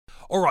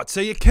All right,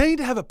 so you're keen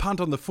to have a punt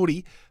on the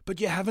footy,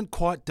 but you haven't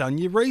quite done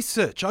your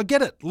research. I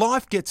get it.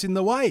 Life gets in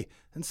the way,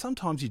 and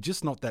sometimes you're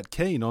just not that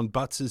keen on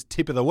Butts'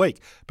 tip of the week.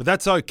 But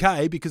that's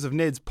okay because of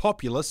Ned's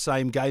popular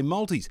same-game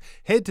multis.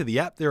 Head to the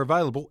app. They're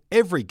available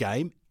every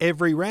game,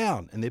 every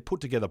round, and they're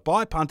put together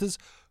by punters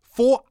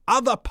for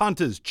other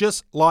punters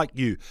just like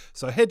you.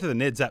 So head to the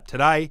Ned's app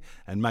today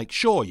and make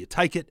sure you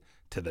take it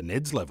to the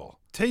Ned's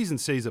level. T's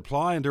and C's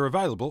apply and are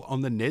available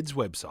on the Ned's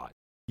website.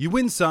 You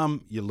win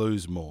some, you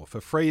lose more. For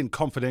free and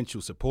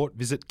confidential support,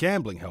 visit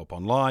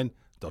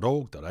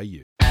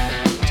gamblinghelponline.org.au.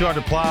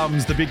 200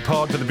 Plums, the big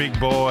pod for the big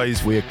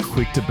boys. We're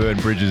quick to burn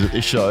bridges at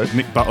this show.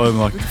 Nick Butler, I'm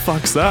like, what the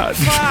fuck's that?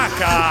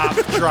 Fuck up,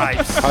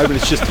 Drapes. Hoping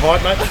it's just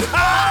tight, mate.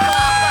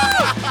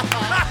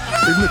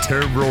 Even the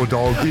term raw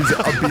dog is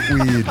a bit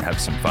weird. Have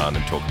some fun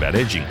and talk about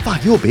edging.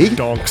 Fuck, you're big.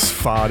 Dogs,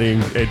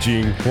 farting,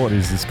 edging. What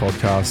is this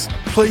podcast?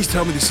 Please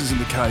tell me this isn't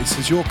the case.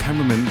 Has your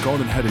cameraman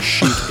gone and had a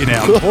shit in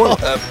our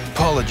toilet?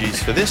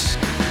 Apologies for this.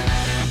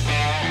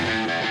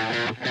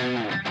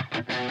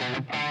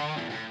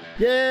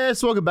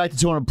 Yes, welcome back to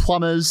 200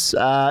 Plumbers.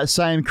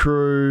 Same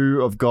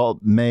crew. I've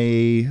got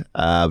me. We've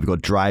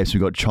got Drapes.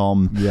 We've got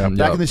Chom.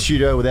 Back in the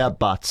studio without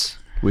Butts,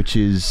 which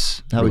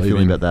is... How are we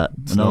feeling about that?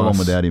 Another one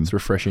without him. It's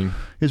refreshing.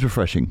 It's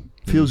refreshing.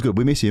 Feels good.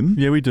 We miss him.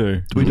 Yeah, we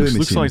do. We do miss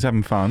looks him. like he's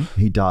having fun.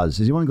 He does.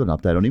 Has anyone got an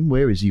update on him?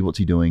 Where is he? What's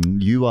he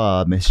doing? You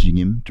are messaging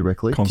him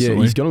directly. Constantly.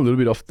 Yeah, he's gone a little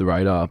bit off the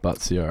radar,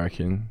 Butsy, I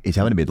reckon. He's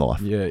having a midlife.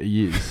 Yeah,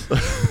 he is.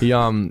 The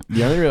only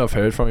thing I've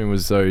heard from him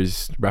was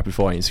those rapid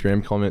fire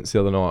Instagram comments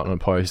the other night on a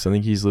post. I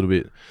think he's a little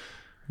bit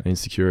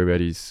insecure about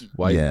his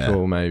weight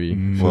call,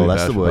 maybe. Well,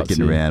 that's the word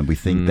getting around. We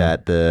think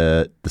that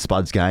the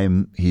Spuds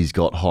game, he's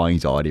got high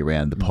anxiety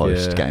around the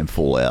post-game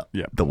fallout.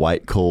 Yeah. The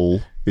weight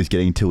call is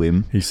getting to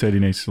him. He said he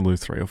needs to lose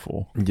 3 or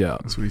 4. Yeah.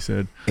 That's what he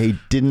said. He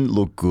didn't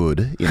look good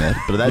in it,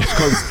 but that's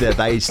because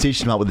they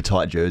stitched him up with a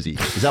tight jersey.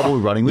 Is that what we're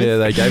running with? Yeah,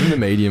 they gave him the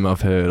medium,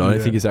 I've heard. I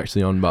don't think it's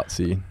actually on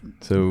Butsy.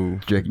 So, Do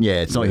you reckon?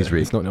 Yeah, it's not his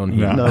rig. It's not on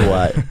him. No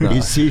way.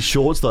 His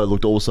shorts, though,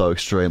 looked also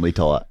extremely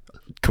tight.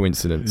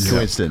 Coincidence,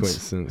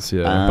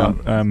 Yeah.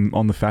 But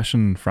on the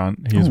fashion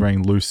front, he was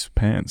wearing loose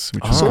pants,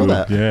 which I was saw good.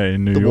 that. Yeah,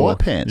 in New The York. white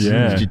pants.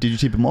 Yeah. Did you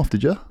tip him off,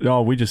 did you?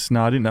 Oh, we just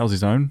I didn't. That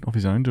was off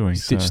his own doing.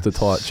 Stitched the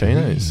tight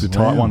chinos. The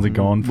tight ones are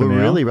gone for We're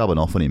now. really rubbing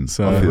off on him,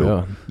 So, I feel.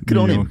 yeah. Good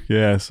on him.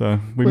 Yeah, so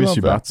we We miss love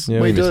you, that. Butts. Yeah,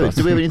 we we miss do. Butts.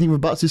 Do we have anything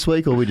with Butts this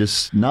week, or we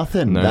just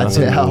nothing? No. That's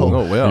how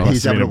Oh, wow.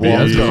 he's having a Must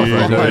have wild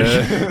been a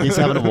big- time. He's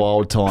having a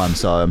wild time.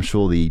 So I'm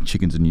sure the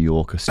chickens in New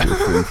York are still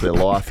feeling for their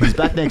life. He's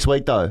back next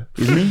week, though,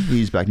 isn't he?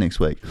 He's back next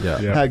week. Yeah.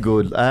 Yeah. How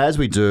good. As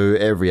we do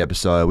every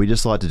episode, we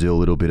just like to do a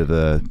little bit of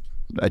a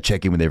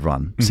check-in with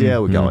everyone. See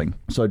how we're going.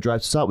 So,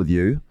 Drapes, start with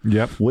you.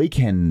 Yep.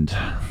 Weekend.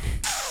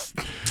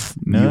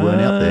 You weren't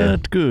out there.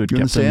 Good. You in the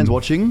Captain. stands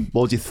watching?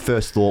 What was your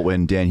first thought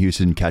when Dan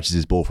Houston catches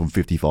his ball from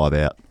 55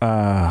 out?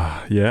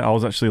 Yeah, I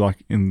was actually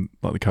in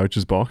the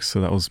coach's box,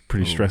 so that was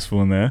pretty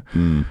stressful in there.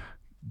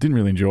 Didn't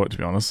really enjoy it, to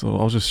be honest. I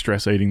was just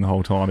stress eating the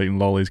whole time, eating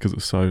lollies because it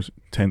was so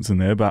tense in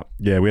there. But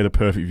yeah, we had a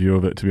perfect view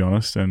of it, to be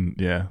honest. And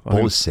yeah,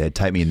 Paul said,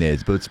 "Take me in there."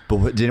 But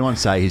did anyone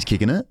say he's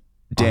kicking it?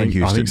 Dan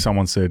Houston. I think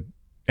someone said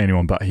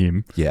anyone but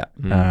him. Yeah.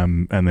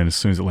 And then as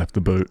soon as it left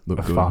the boot,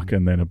 a fuck,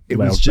 and then a It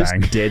loud was just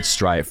bang. dead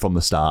straight from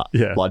the start.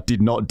 Yeah.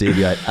 Did not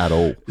deviate at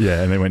all.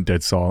 Yeah, and they went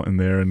dead silent in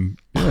there, and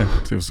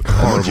yeah, it was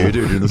horrible. What did you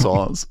do during the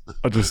silence?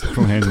 I just put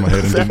my hands in my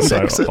head and didn't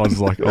say it. I was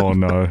like, oh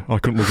no, I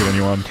couldn't look at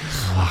anyone.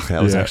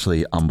 That was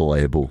actually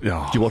unbelievable.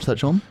 Yeah. Did you watch that,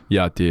 John?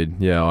 Yeah, I did.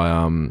 Yeah,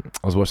 I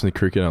was watching the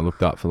cricket and I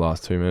looked up for the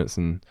last 2 minutes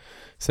and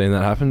seen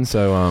that happen.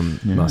 So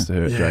must have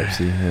hurt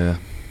Drapesy. Yeah.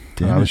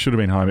 It should have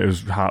been home. It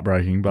was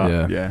heartbreaking,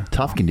 but yeah.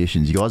 Tough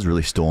conditions. You guys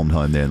really stormed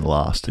home there in the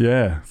last.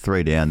 Yeah.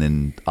 3 down,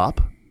 then up.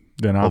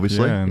 Then up,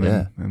 Obviously, and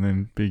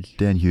then big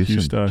Dan Houston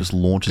Husto. just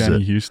launches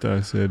Danny it.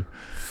 Husto said,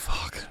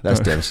 Fuck, that's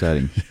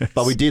devastating.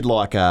 But we did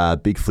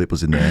Big Flip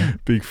was in there.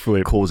 big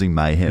flip. Causing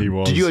mayhem. He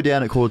was. Did you go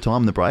down at quarter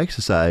time in the breaks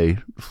to say,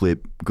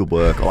 Flip, good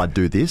work, I'd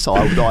do this?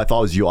 If I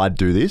was you, I'd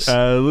do this?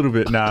 A little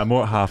bit.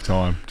 More at half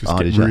time.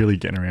 Just really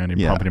getting around him,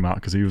 pumping him up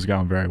because he was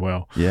going very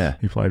well. Yeah.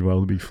 He played well,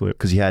 the big flip.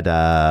 Because he had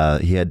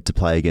to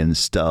play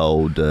against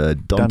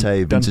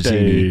Dante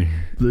Vincentini.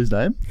 What's his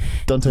name?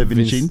 Dante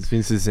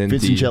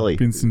Vincentini?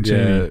 Vincentelli.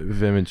 Yeah,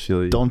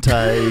 Vermicelli.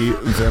 Dante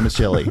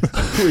Vermicelli.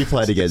 Who he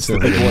played against. The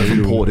boy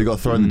from Port who got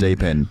thrown in the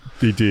deep end.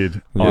 He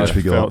did. Yeah. I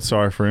felt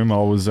sorry for him. I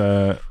was,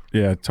 I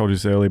told you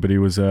this earlier, but he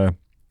was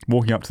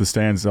walking up to the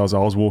stands. As I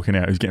was walking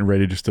out, he was getting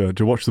ready just to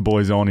watch the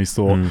boys on. He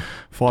thought,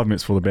 5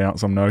 minutes for the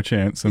bounce, I'm no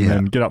chance. And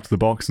then get up to the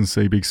box and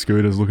see Big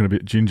Scooter's looking a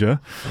bit ginger.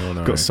 Oh,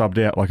 no. Got subbed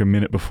out a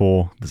minute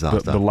before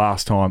the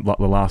last time,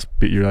 the last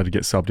bit you're allowed to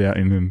get subbed out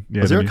in. And,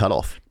 was there a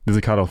cut-off? There's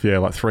a cut-off,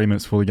 3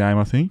 minutes before the game,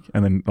 I think.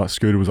 And then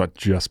Scooter was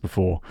just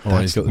before. Oh,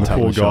 he's got the tap on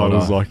poor the shoulder. guy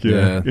was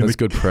that's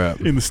good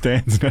prep. in the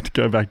stands and had to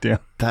go back down.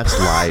 That's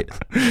late.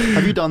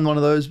 Have you done one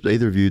of those,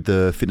 either of you,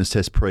 the fitness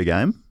test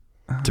pre-game?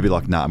 To be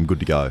like, nah, I'm good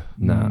to go.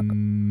 Nah.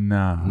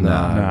 Nah.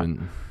 I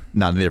haven't.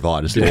 No, neither have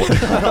I. Just thought.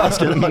 I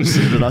feel like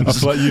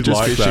you'd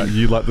like that.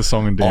 You'd like the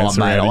song and dance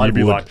mate, around, and you'd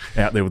be would. like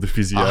out there with the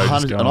physio.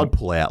 Just going, and I'd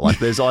pull out.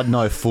 Like, I'd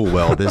know full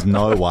well there's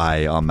no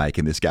way I'm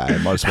making this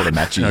game. I just want to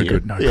match you here.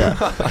 Good,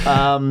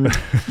 good.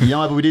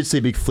 But we did see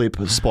a big flip,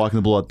 spike in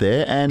the blood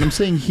there, and I'm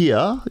seeing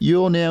here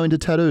you're now into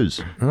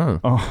tattoos.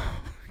 Oh,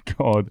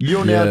 God.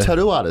 You're now a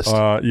tattoo artist.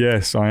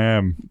 Yes, I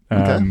am.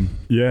 Okay.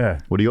 Yeah.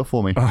 What do you got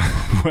for me?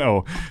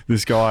 Well,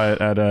 this guy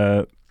at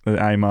the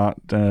A-Mart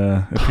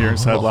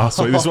appearance had last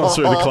week. This one's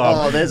through the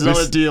club. Oh, there's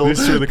another deal.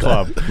 This through the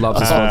club. Love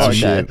the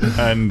sponsorship.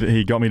 And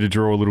he got me to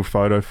draw a little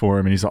photo for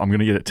him, and he's like, I'm going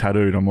to get it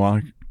tattooed. I'm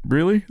like,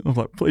 really? I was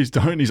like, please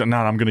don't. He's like, no,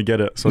 I'm going to get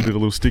it. So I did a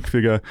little stick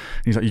figure. And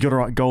he's like, you got to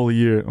write goal of the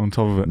year on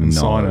top of it and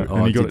sign it.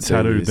 And he got it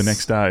tattooed the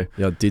next day.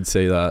 Yeah, I did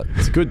see that.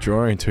 It's a good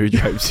drawing too,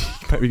 Drapes.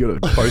 Maybe got a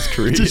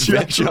post-career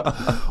adventure.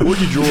 What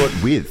did you draw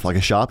it with? Like a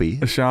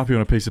Sharpie? A Sharpie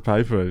on a piece of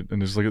paper, and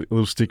there's like a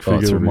little stick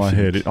figure of my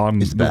head. I'm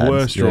the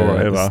worst drawer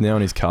ever. It's now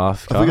on his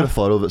calf. Have we got a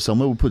photo of it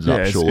somewhere? We'll put it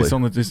up, surely. It's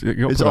on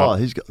the...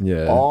 He's got...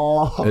 Yeah.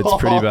 Oh.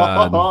 It's pretty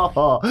bad.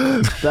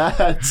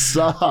 That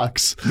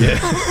sucks. Yeah.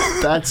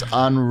 That's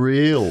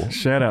unreal.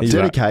 Shout out He's to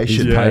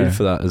dedication. He's paid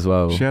for that as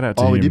well. Shout out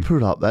to him. Oh, we did put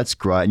it up. That's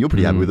great. And you're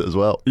pretty happy with it as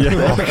well.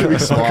 Yeah. I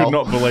could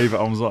not believe it.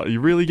 I was like, are you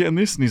really getting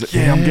this? And he's like,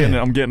 yeah, I'm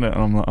getting it.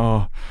 And I'm like,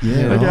 oh. Yeah,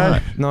 okay.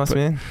 right. Nice,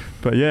 man.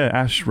 But yeah,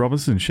 Ash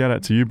Robinson, shout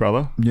out to you,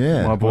 brother.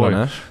 Yeah. My boy. Well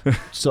done, Ash.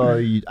 So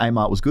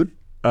A-Mart was good?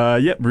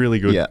 Yep, really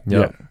good.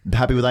 Yeah.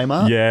 Happy with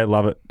A-Mart? Yeah,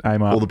 love it.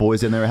 A-Mart. All the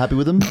boys in there are happy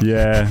with them?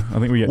 Yeah, I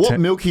think we get... What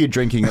milk are you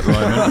drinking at the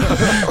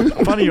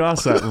moment? Funny you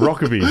ask that.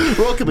 Rockaby.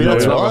 Rockaby, Yeah,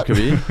 that's we right. like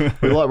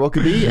Rockaby. We like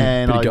Rockaby,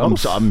 and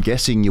I'm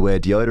guessing you wear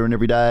deodorant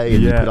every day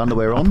and you put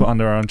underwear on? I put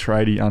underwear on,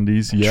 tradie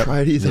undies, yep.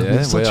 Tradies, Yeah,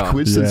 that's such we a are.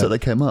 coincidence Yeah. that they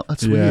came up.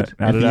 That's Yeah. weird.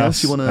 Anything Adidas,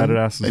 else you want to...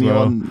 Adidas as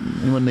well.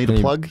 Anyone need a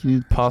Any plug?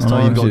 pastimes I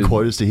know you've got you'd-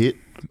 quotas to hit.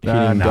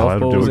 Hitting No, golf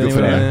that'll do balls it. Good for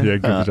anywhere that. there? Yeah,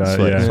 good for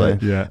that. Sweet,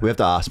 sweet. Yeah. We have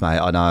to ask, mate.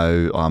 I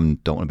know I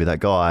don't want to be that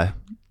guy,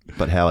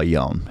 but how are you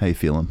going? How are you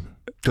feeling?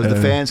 Because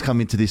the fans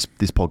come into this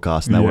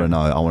podcast and they want to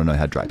know. I want to know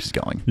how Drapes is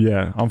going.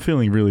 Yeah, I'm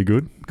feeling really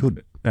good.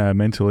 Good.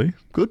 Mentally.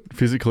 Good.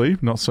 Physically,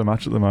 not so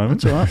much at the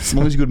moment. That's all right. As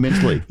long as you're good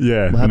mentally.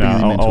 Yeah, We're happy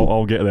with you mental.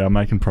 I'll get there. I'm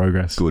making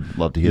progress. Good.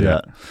 Love to hear Yeah.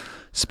 that.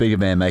 Speaking of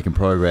man making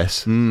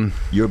progress,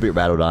 you're a bit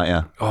rattled, aren't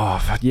you? Oh,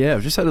 fuck yeah.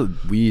 I've just had a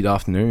weird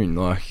afternoon.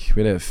 Like,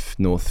 we had a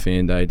North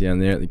fan day down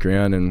there at the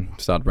ground and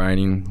started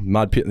raining.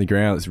 Mud pit in the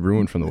ground that's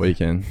ruined from the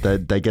weekend.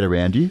 They get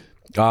around you?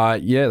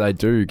 Yeah, they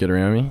do get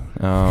around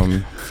me.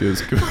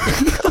 Feels good.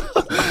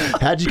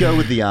 How'd you go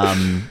with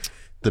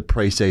the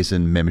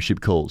pre-season membership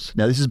calls?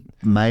 Now, this is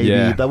maybe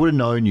they would have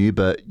known you,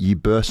 but you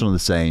burst onto the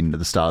scene at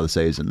the start of the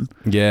season.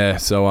 Yeah,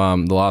 so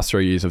the last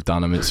 3 years I've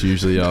done them. It's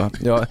usually,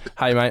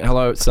 hey mate,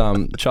 hello, it's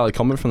Charlie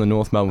Common from the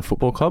North Melbourne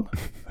Football Club.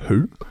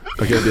 Who?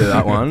 I get a bit of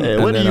that one.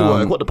 Yeah, where do you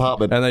work? What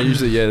department? And they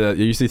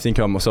usually think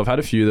I'm. So I've had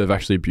a few that have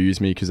actually abused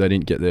me because they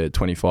didn't get their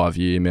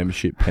 25-year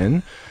membership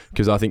pen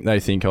because I think they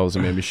think I was a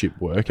membership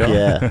worker.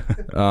 Yeah,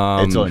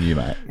 it's on you,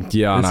 mate.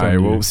 Yeah, It's I on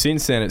know. you. Well,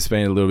 since then it's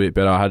been a little bit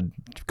better. I had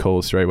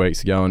calls 3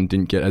 weeks ago and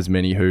didn't get as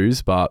many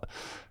who's, but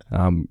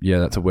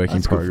that's a work in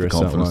That's good for progress.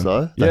 confidence, that though.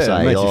 one. They Yeah,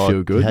 say, it makes you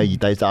feel good.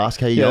 They ask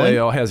how you Yeah,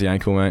 going. how's the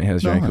ankle, mate?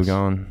 How's your ankle Nice.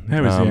 going?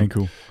 How is the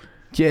ankle?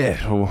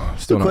 Yeah, well,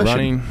 still Good not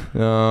question.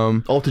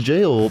 running. Alter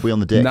G or are we on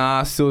the deck?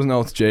 Nah, still isn't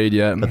altered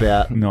yet.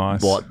 About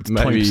Nice. what?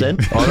 Maybe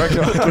 20%? I reckon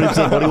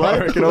 20% body weight? I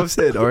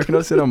reckon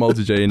I've said I'm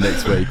altered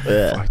next week.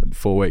 Yeah. Like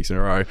 4 weeks in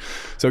a row.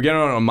 So we're getting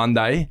on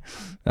Monday.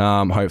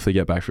 Hopefully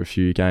get back for a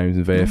few games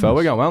in VFL.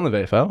 We're going well in the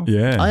VFL.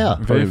 Yeah. Oh, yeah.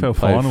 VFL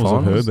finals,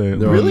 I've heard. They're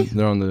Really?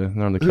 They're on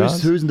the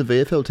cards. Who's in the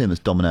VFL team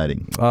that's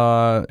dominating?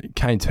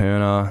 Kane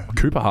Turner,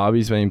 Cooper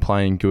Harvey's been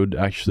playing good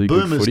actually.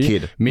 Boomer's good footy.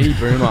 kid. Mini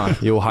Boomer,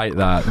 you'll hate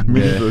that.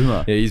 Mini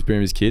Boomer. Yeah, he's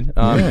Boomer's kid.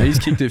 He's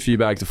kicked a few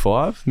bags of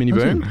 5. Mini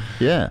Boom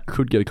Yeah.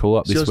 could get a call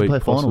up So this you guys week play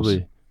finals?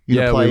 possibly.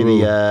 You're Yeah, going to we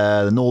play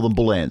will. the Northern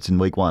Bull Ants in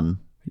week 1.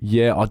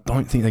 Yeah, I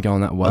don't think they're going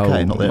that well.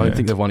 Okay, not I that don't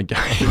think they've won a game.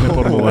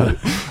 Bottom of the ladder.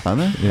 Aren't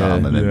they? Yeah, Oh,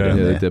 maybe yeah. down yeah,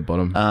 there. they're dead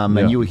bottom.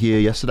 And you were here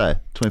yesterday,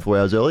 24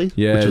 hours early,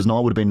 Yeah. which was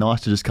nice. Would have been nice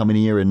to just come in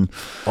here and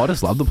I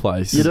just love the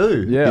place. You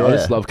do? Yeah, Yeah. I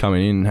just love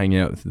coming in, hanging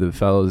out with the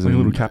fellas Like a and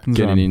little captain's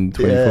getting run. in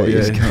 24,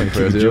 just come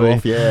 24 hours kick you early.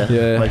 off,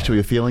 Yeah. Make sure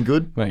you're feeling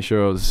good. Make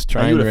sure I was You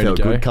trained, would have ready felt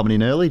to go. good coming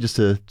in early just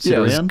to sit Yeah,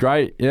 it was around.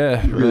 great.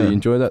 Yeah, really Yeah.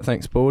 enjoyed that.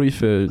 Thanks, Baldy,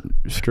 for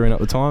screwing up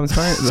the times,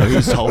 mate. So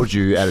who's told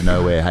you out of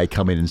nowhere, hey,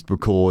 come in and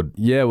record?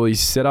 Yeah, well, he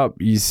sent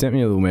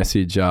me a little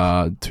message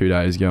 2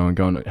 days ago and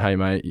gone, hey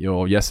mate,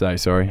 yesterday,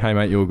 sorry, hey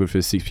mate, you're good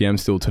for 6 p.m.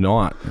 still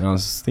tonight. And I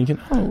was thinking,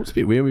 it's a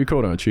bit weird. We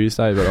recorded on a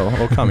Tuesday, but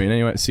I'll come in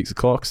anyway at 6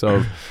 o'clock. So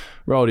I've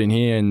rolled in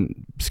here and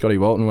Scotty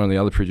Walton, one of the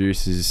other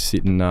producers, is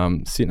sitting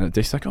at the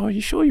desk like,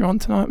 you sure you're on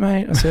tonight,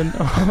 mate? I said,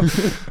 I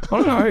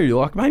don't know,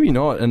 like maybe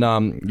not.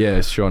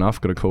 And sure enough,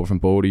 got a call from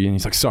Baldy and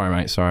he's like, sorry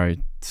mate,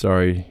 sorry,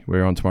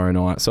 we're on tomorrow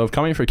night. So I've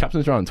come in for a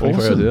captain's run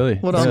 24 hours early.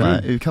 Well done,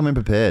 mate. You've come in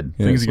prepared.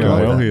 Yeah, Things are it's going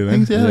great. well here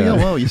then. Things are going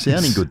well. You're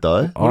sounding good,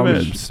 though. What I'm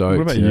about, stoked,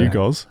 what about yeah. you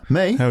guys?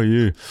 Me? How are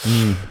you?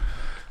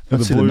 The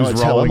Let's see the Blues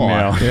notes. How rolling am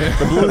I? now.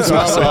 The Blues.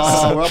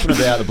 We're up and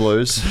about the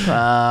Blues.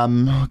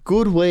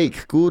 Good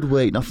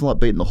week. Nothing like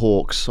beating the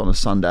Hawks on a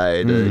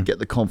Sunday to get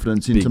the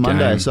confidence into Big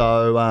Monday. game.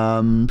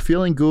 So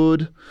feeling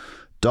good.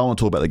 Don't want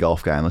to talk about the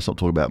golf game. Let's not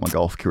talk about my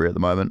golf career at the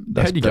moment.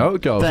 How'd you go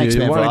at golf? Thanks,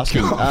 You man, for won a-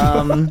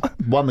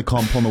 asking. Won the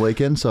comp on the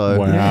weekend. So,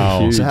 Wow.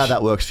 huge. so how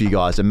that works for you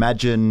guys?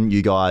 Imagine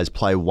you guys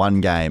play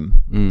one game,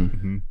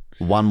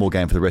 one more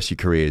game for the rest of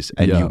your careers,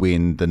 and Yeah. you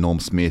win the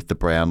Norm Smith, the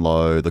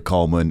Brownlow, the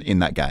Coleman in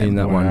that game. In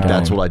that one game.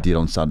 That's what I did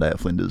on Sunday at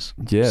Flinders.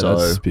 Yeah, So,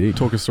 that's big.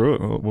 Talk us through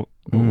it. What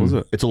was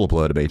it? it's all a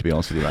blur to me, to be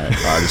honest with you, mate.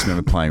 I just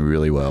remember playing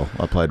really well.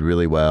 I played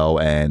really well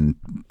and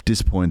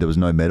disappointed there was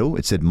no medal.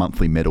 It said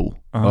monthly medal.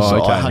 So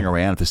okay. I hung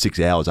around for 6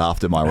 hours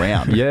after my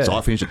round. Yeah. So I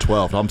finished at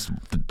 12.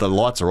 The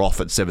lights are off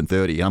at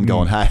 7:30. And I'm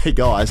going, hey,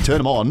 guys, turn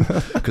them on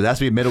because there has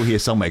to be a medal here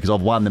somewhere because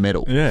I've won the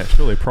medal. Yeah,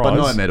 surely a prize. But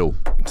no medal.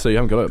 So you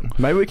haven't got it.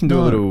 Maybe we can do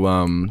a little.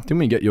 Didn't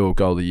we get your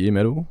goal of the year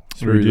medal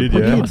through We did, the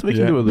yeah. podcast? We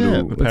can do a little.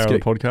 Yeah. The power of the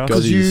podcast.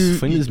 Gozzy's 'Cause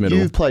Flinders medal.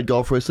 you've played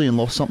golf recently and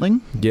lost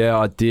something. Yeah,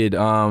 I did.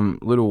 A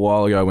little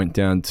while ago, I went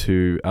down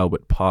to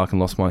Albert Park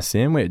and lost my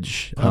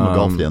sandwich. Playing my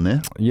golf down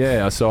there.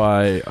 Yeah, so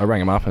I rang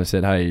them up and I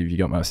said, hey, have you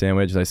got my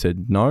sandwich? They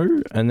said no.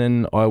 And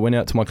then I went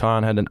out to my car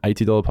and had an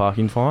 $80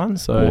 parking fine.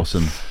 So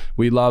Awesome.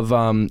 we love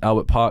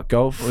Albert Park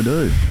Golf. We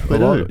do. A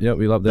lot. Yeah,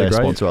 we love their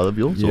They're a great. sponsor of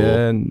yours?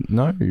 Yeah,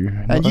 no.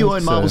 And you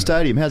own Marvel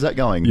Stadium. How's that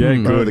going? Yeah,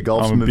 Good. good. The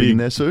golf's I'm a moving in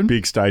there soon?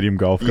 Big stadium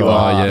golf You guy.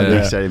 are yeah. a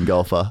big stadium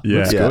golfer. Yeah.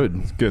 Looks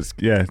good. Good.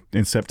 Yeah,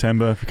 in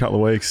September for a couple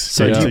of weeks.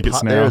 So Get do you tickets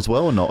putt now. there as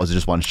well or not? Or is it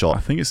just one I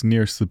shot? think it's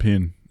nearest the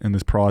pin, and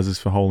there's prizes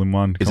for hole in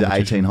one. Is it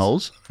 18 competitions.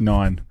 holes?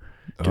 9.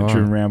 Get Oh.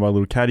 driven around by a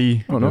little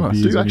caddy. Oh, nice.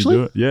 Beers Do you when actually?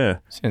 do it. Yeah.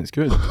 Sounds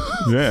good.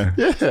 Yeah.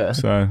 Yeah.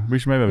 So we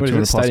should maybe have a What is 200 it,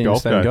 plus stadium, golf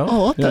stadium go. golf?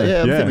 Oh, I like that.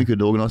 Yeah, I Yeah. think we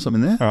could organise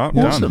something there. All right,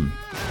 done. Awesome.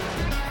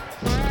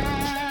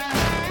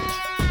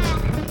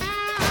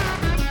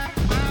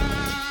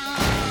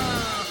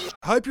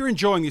 Hope you're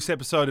enjoying this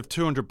episode of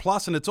 200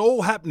 Plus, and it's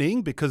all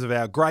happening because of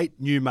our great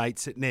new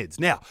mates at Ned's.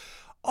 Now,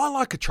 I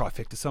like a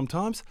trifecta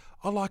sometimes.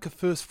 I like a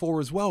first four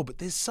as well, but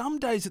there's some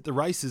days at the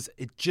races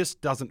it just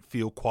doesn't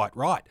feel quite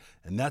right.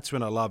 And that's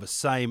when I love a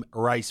same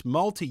race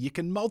multi. You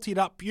can multi it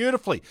up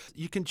beautifully.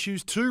 You can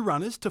choose 2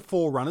 runners to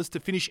 4 runners to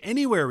finish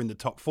anywhere in the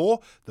top 4.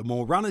 The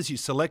more runners you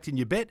select in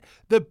your bet,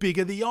 the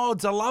bigger the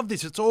odds. I love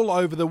this. It's all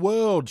over the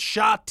world.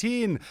 Sha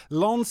Tin,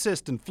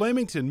 Launceston,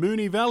 Flemington,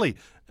 Moonee Valley.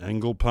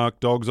 Angle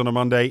Park Dogs on a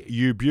Monday,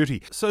 you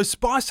beauty. So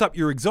spice up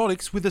your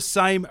exotics with a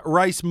same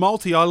race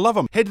multi. I love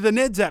them. Head to the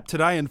Neds app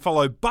today and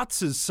follow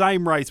Butts'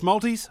 same race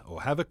multis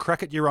or have a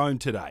crack at your own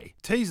today.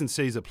 T's and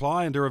C's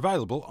apply and are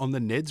available on the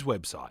Neds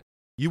website.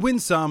 You win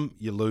some,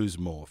 you lose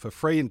more. For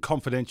free and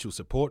confidential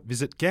support,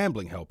 visit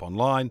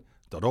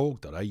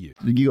gamblinghelponline.org.au. You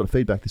got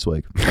feedback this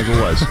week, as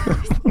always.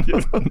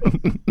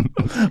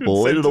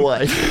 Lead it away.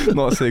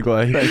 Nice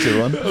segue. Thanks,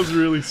 everyone. That was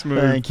really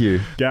smooth. Thank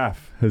you.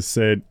 Gaff has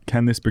said,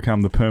 can this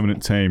become the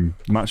permanent team?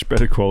 Much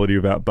better quality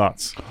without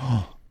Butts.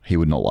 He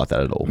would not like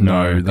that at all.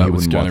 No, he that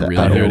was wouldn't going like to that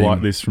really at He'll hurt like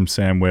him. this from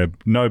Sam Webb.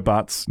 No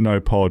Butts, no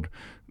pod.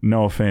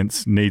 No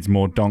offence, needs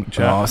more donk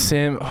chat. Oh,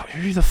 Sam. Oh,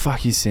 who the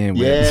fuck is Sam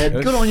Webb? Yeah,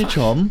 good on you,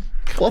 Chom.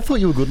 Well, I thought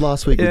you were good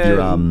last week with your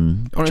Chub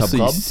honestly,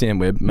 Club. Sam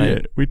Webb, yeah,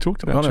 mate. we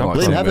talked I about don't like Chub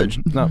Lean Sam Club. average.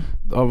 Webb.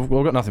 No, I've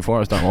got nothing for him.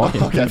 I just don't like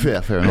him. Okay,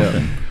 fair enough.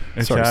 Then.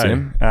 Sorry,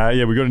 Sam.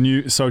 Yeah, we got a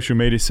new social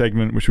media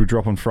segment which will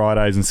drop on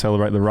Fridays and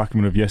celebrate the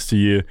ruckman of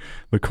yesteryear.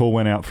 The call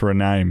went out for a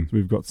name.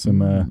 We've got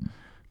some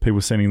people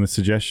sending the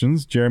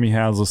suggestions. Jeremy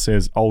Hauser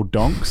says old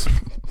donks.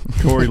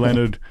 Corey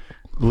Leonard,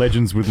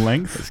 legends with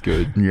length. That's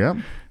good. Yeah,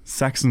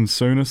 Saxon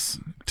Souness,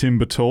 Tim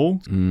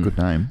Batul. good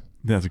name.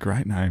 That's a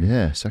great name.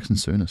 Yeah, Saxon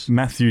Souness.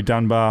 Matthew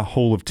Dunbar,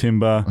 Hall of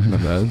Timber.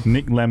 Not bad.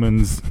 Nick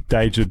Lemons,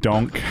 Deja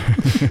Donk.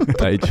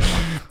 Page.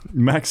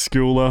 Max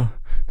Schooler,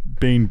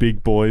 Bean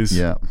Big Boys.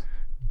 Yeah.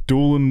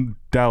 Doolan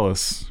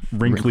Dallas,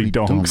 Wrinkly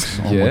Donks.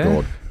 Oh Yeah. my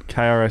god.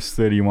 KRS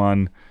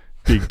 31,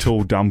 Big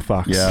Tall Dumb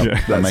Fucks. Yeah,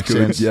 that makes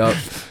sense. Yep.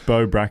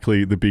 Bo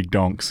Brackley, the Big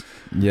Donks.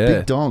 Yeah.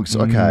 Big donks.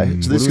 Okay,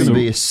 so this is What going do to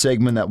we- be a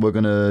segment that we're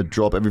going to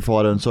drop every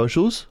Friday on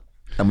socials,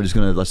 and we're just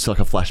going to like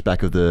a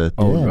flashback of the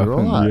Old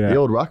Ruckman. right, Yeah. the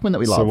old ruckman that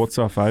we love. So what's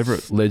our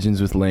favourite?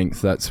 Legends with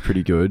length. That's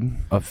pretty good.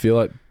 I feel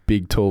like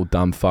big, tall,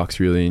 dumb fucks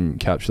really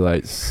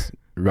encapsulates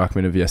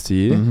ruckman of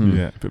yesteryear. Mhm.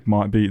 Yeah,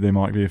 but they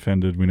might be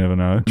offended. We never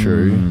know.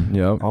 True. Mm.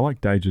 Yep. I like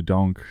Deja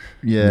Donk.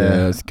 Yeah, Yeah.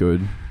 that's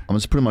good. I'm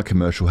just putting my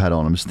commercial hat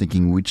on. I'm just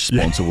thinking which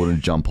sponsor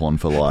wouldn't jump on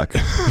for like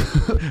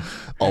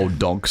old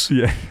donks,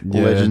 Yeah.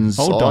 Yeah. legends.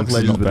 Old I like Donks is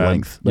legends not with bad.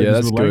 length. Yeah, Legends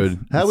that's with length.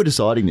 good. How are we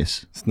deciding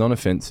this? It's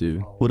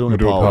non-offensive. We're doing a We'll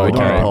do a poll. poll. We're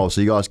doing a Okay. poll, so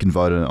you guys can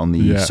vote on it on the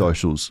Yeah.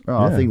 socials. Oh,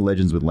 Yeah. I think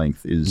legends with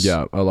length is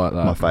Yeah, I like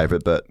that. my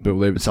favourite, but But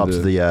we'll leave it it's to up to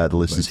the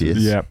listeners here.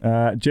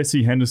 Yeah.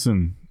 Jesse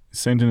Henderson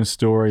sent in a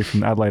story from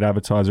the Adelaide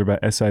Advertiser about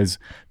SA's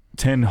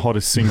 10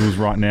 hottest singles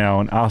right now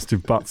and asked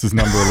if Butts is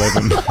number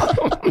 11.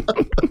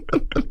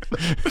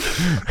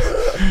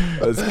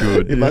 That's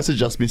good. It must have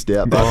just missed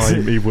out, but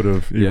Oh, he would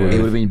have. He Yeah. would he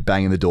would have. have been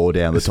banging the door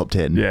down the top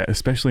 10. Yeah,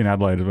 especially in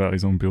Adelaide. About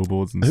he's on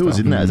billboards and Who stuff. was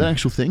in that? Is that an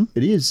actual thing?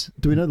 It is.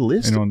 Do we know the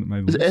list? Anyone that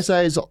made the Is list?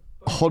 SA's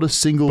hottest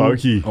single.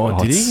 Bokey. Oh,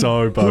 did he?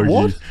 So bogey.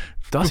 What?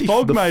 Does The he?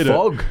 Fog the made it.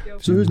 Fog.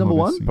 So who's number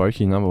one?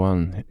 Bokey, number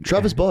one.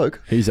 Travis Boak.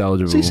 He's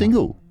eligible. Is he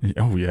single?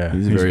 Oh, yeah.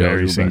 He's very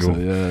eligible. single.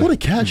 Basically, yeah. What a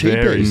catch he'd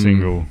Very be.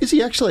 single. Is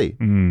he actually?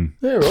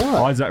 Yeah, right.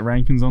 Isaac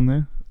Rankin's on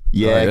there.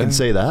 Yeah, Oh, I yeah? can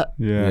see that.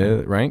 Yeah. Yeah,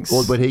 it ranks.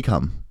 Where'd he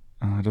come?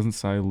 It doesn't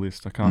say a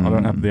list. I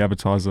don't have the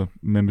advertiser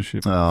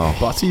membership. Oh,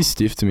 Butsy's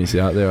stiff to miss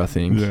out there, I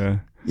think. Yeah.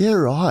 yeah,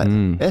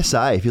 right.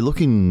 SA, if you're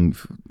looking,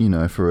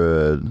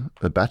 for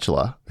a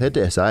bachelor, head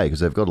to SA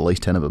because they've got at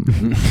least 10 of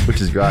them, which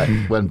is great.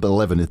 When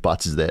 11 if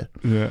Butts is there.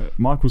 Yeah.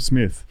 Michael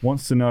Smith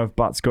wants to know if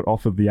Butts got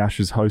offered the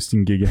Ashes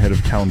hosting gig ahead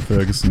of Callum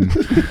Ferguson.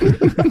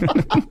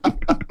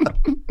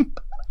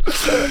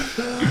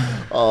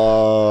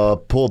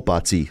 Oh, poor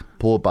Butsy.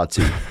 Poor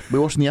Butsy. We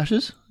watching the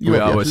Ashes? You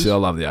love the Ashes? I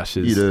love the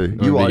Ashes. You do.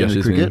 I'm You a are big into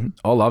Ashes cricket? fan.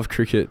 I love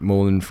cricket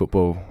more than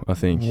football, I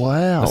think.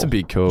 Wow. That's a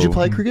big call. Did you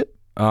play cricket?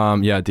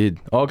 Yeah, I did.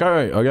 I'll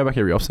go back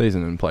every off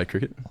season and play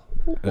cricket.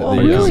 Oh,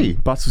 really?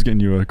 Butts was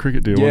getting you a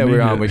cricket deal. Yeah,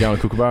 wasn't he? we're going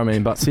to Kookaburra, me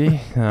and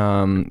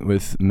Butsy,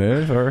 with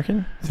Merv, I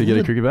reckon, to get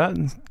a cricket bat. A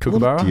lot of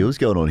Kookaburra. deals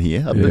going on here.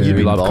 I Yeah. bet you'd be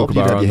We love involved.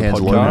 You'd Kookaburra have your on hands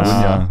the all over,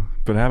 podcast. wouldn't you?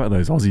 But how about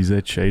those Aussies? They're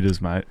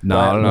cheaters, mate. No,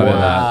 I don't know about that.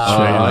 Wow. I don't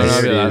know about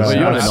that. Cheaters. Well,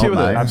 you're not happy with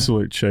Mate. it.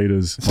 Absolute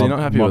cheaters. So you're not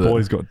happy my with it?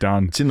 boys got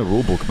done. It's in the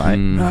rule book, mate.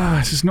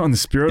 It's just not in the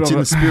spirit It's of in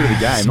it. the spirit of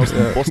the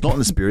game. What's not in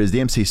the spirit is the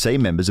MCC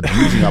members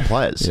abusing our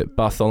players. Yeah,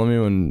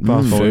 Bartholomew and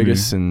Bartholomew.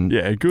 Fergus and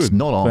Yeah, good. It's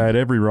not on. They had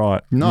every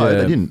right. No,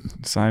 Yeah. they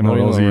didn't. Same Not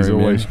old in the Aussies,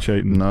 room, always yeah.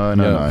 cheating. No.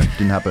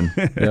 Didn't happen.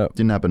 yeah.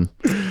 Didn't happen.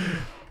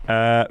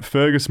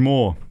 Fergus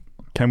Moore.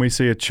 Can we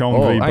see a Chom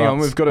Oh, v hang on,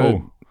 Butts? we've got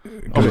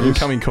an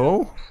incoming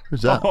call.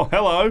 Who's that? Oh,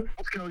 hello.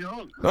 What's going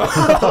on?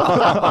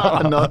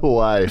 No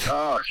way.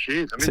 Oh,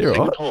 shit. I'm Is in he all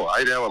right? Singapore.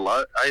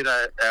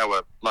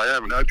 8-hour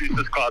layover. No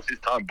business class this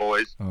time,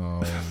 boys.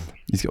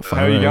 He's got fun.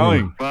 How are you hasn't he?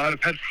 going? But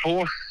I've had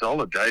 4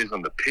 solid days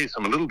on the piss.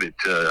 I'm a little bit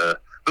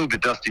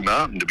Dusty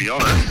Martin, to be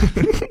honest.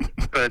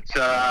 But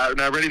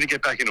no, ready to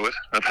get back into it.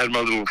 I've had my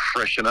little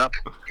freshen up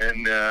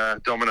and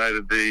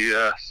dominated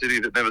the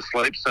city that never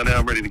sleeps. So now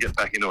I'm ready to get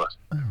back into it.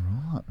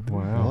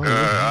 Wow.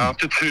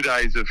 After 2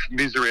 days of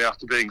misery,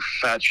 after being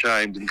fat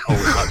shamed and called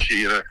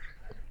Hutchie and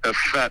a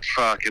fat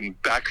fuck and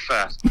back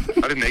fat,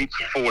 I didn't eat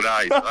for 4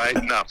 days. I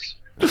ate nuts.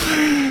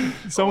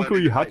 Someone call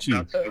you Ate Hutchie.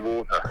 nuts in the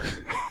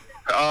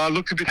water.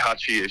 Looked a bit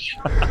Hutchie-ish.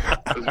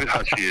 It was a bit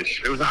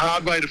Hutchie-ish. It was a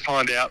hard way to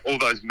find out all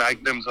those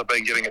magnums I've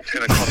been getting at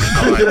 10 o'clock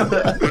at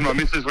night when my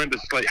missus went to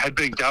sleep had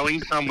been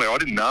going somewhere. I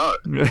didn't know.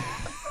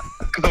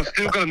 Because I've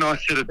still got a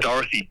nice set of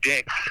Dorothy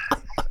decks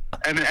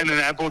and an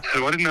ab or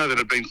two. I didn't know that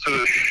I'd been sort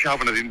of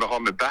shoving it in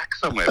behind my back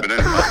somewhere. But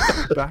anyway,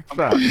 Back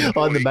fat.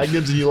 I'm the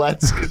magnums and you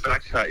lads.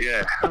 back fat,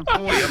 yeah. I'm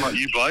 40, I'm like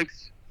you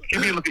blokes.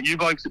 Give me a look at you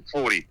blokes at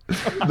 40.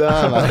 No,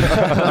 mate.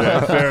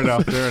 Yeah, fair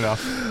enough.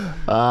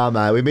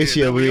 Mate, we miss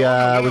Yeah, you. we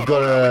are. We've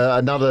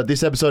got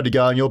this episode to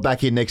go, and you're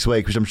back in next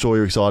week, which I'm sure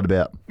you're excited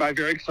about. Mate,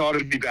 very excited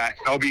to be back.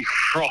 I'll be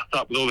frothed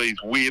up with all these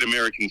weird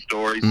American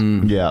stories.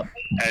 Yeah.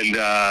 And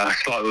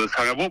slightly less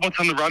hung up. What's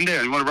on the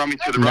rundown? You want to run me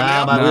through the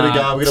Nah, rundown? mate, we're going to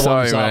go. We're going to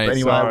warm this Sorry, up. mate,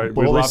 Anyway, sorry. we'll We'd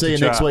probably love see to you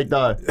next chat. week,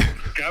 though.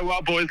 Go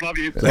well, boys. Love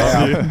you.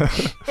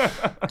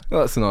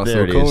 Well, that's a nice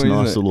There it little is. call,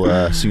 Nice isn't it?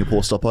 little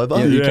Singapore stopover.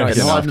 Yeah, you can't And get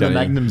enough, hiding the can you?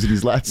 magnums in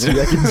his lats, he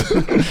reckons.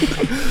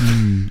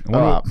 I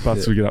wonder what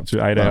Butts we get up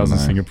to 8 hours in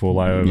mate. Singapore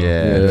layover.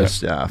 Yeah,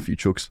 just a few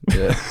chooks.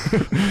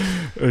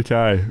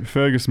 Okay,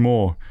 Fergus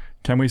Moore.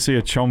 Can we see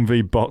a Chom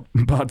v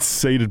Butts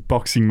seated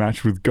boxing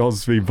match with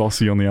Goz v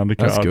Bossy on the undercard?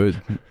 That's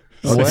good.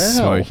 Wow. I'll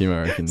smoke him,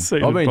 I reckon.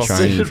 Seated I've been boxing.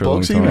 training Seated for a long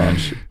boxing time.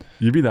 match.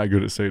 You'd be that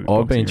good at seated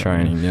I've been boxing, right?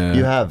 training, yeah.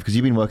 You have, because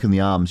you've been working the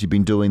arms. You've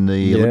been doing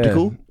the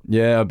elliptical,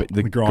 Yeah, but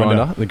the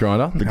grinder. The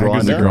grinder. the How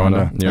good's grinder, the grinder?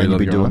 Yeah, and love you've been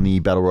the doing grinder. the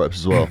battle ropes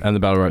as well. And the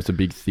battle ropes are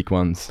big, thick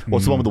ones.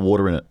 What's the one with the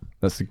water in it?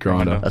 That's the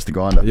grinder. That's the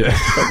grinder. Yeah.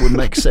 That would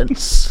make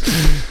sense.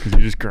 Because you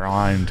just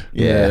grind.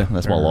 Yeah,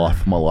 that's my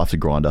life. My life's a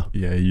grinder.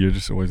 Yeah, you're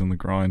just always on the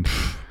grind.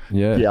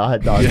 Yeah. Yeah, I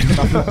had no.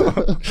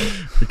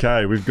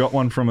 Okay, we've got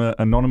one from an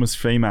anonymous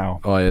female.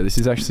 Oh yeah, this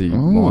is actually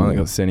mine that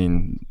got sent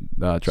in.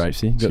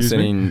 Drapesy got Excuse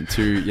sent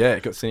me?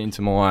 it got sent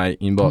into my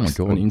inbox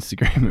Oh my on God.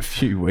 Instagram a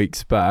few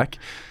weeks back.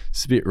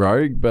 It's a bit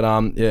rogue, but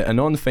a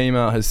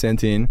non-female has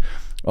sent in.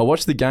 I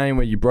watched the game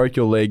where you broke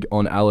your leg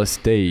on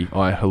LSD.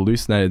 I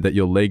hallucinated that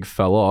your leg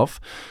fell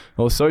off.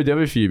 I was so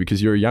devastated for you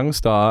because you're a young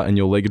star and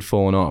your leg had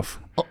fallen off.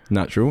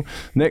 Natural.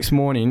 Next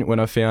morning, when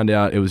I found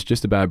out it was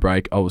just a bad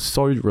break, I was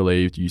so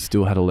relieved you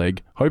still had a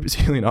leg. Hope it's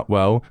healing up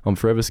well. I'm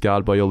forever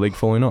scarred by your leg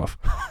falling off.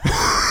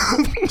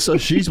 So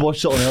she's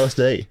watched it on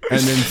LSD. And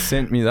then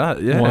sent me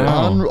that. Yeah.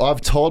 Wow. I've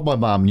told my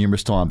mum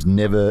numerous times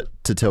never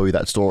to tell you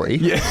that story.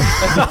 Yeah.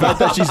 The fact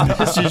that she's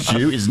messaged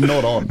you is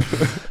not on.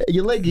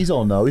 Your leg is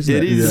on though, isn't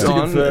it? It is Just to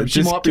on. confirm.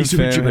 She Just might be still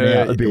confirm tripping her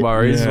out a bit.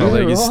 worries. Yeah. My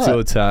leg is right. still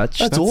attached.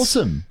 That's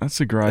awesome. That's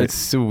a great... It's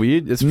so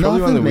weird. It's probably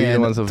Nothing, one of the man. weirder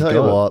ones I've Tell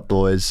got. you what,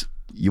 boys.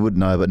 you wouldn't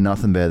know, but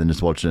nothing better than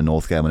just watching a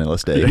North game on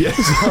LSD.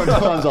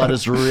 Sometimes I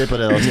just rip at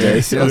LSD.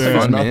 Yeah, sounds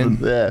fun, man.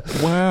 Yeah.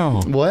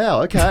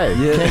 Wow. Okay.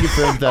 Can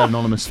confirm to that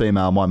anonymous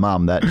female, my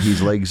mum, that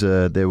his legs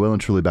are they're well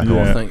and truly back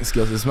on. Thanks,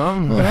 Guz's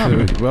mum.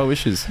 Well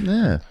wishes.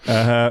 Yeah.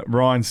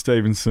 Ryan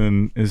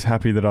Stevenson is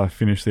happy that I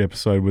finished the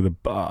episode with a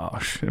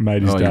bash. It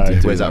made his day.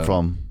 Where's that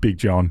from? Big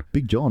John.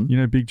 Big John. You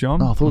know Big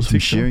John? Oh, I thought it was On from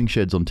TikTok? shearing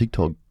sheds on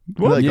TikTok.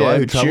 What? That guy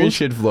who Tune travels?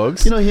 Shed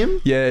Vlogs. You know him?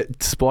 Yeah,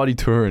 Spidey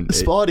Touring.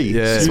 Spidey.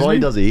 Yeah. Spidey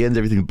does it. He ends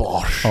everything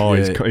bosh. Oh,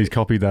 Yeah. he's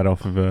copied that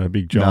off of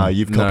Big John. No,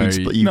 you've copied.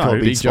 You no,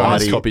 copied Big John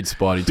has Spidey. copied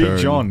Spidey Big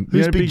Touring. John.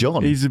 Who's Yeah, Big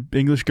John? He's an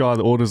English guy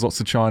that orders lots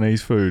of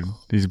Chinese food.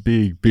 He's a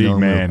big know,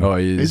 man. Oh,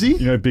 he Is he?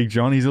 You know Big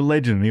John? He's a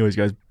legend. He always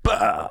goes,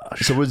 bash.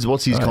 So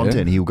what's his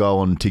content? He'll go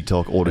on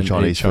TikTok, order And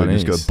Chinese eat food, and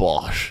just Chinese. go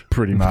bosh.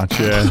 Pretty much,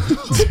 yeah.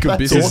 It's a good That's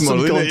business awesome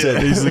model, isn't it?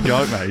 content. He's the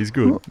goat, mate. He's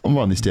good. I'm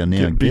writing this down now.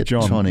 Get Big Get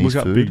John. Chinese Look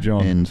up food Big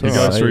John. and He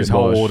goes through his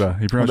whole bosh. order.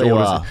 He pretty much There you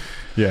orders are.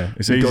 it. Yeah,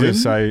 it's You easy got to him?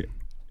 say.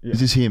 Is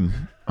this him?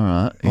 All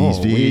right.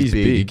 He's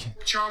big.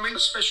 Charming,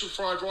 special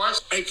fried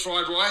rice, egg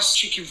fried rice,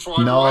 chicken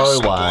fried No rice,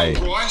 way.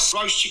 boiled rice,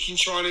 roast chicken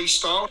Chinese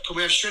style. Can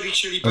we have shredded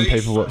chili And beef?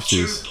 people watch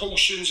 2 this.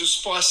 portions of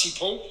spicy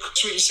pork,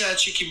 sweet and sour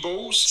chicken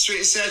balls, sweet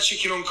and sour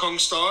chicken Hong Kong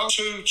style,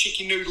 2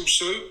 chicken noodle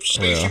soups,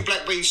 beef and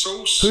black bean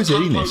sauce, Who's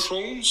eating Humpo this?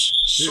 prawns,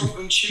 salt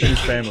and chili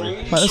king family. prawns.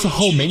 Mate, that's the salt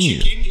whole and chili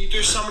menu. Chicken. You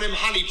do some of them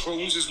honey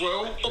prawns as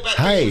well. What about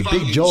Hey, beef Big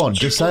onions, John, 2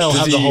 just say I'll portions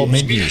have of the whole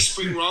spaghetti menu.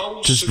 spring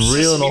rolls, Just some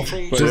reeling sesame off-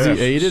 prawns. Does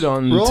he eat it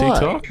on Right.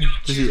 TikTok?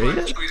 Does he eat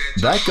it?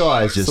 That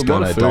guy's just It's a lot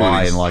going to of food.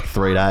 die in like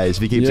 3 days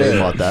if he keeps Yeah. eating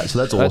like that. So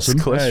that's awesome.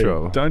 That's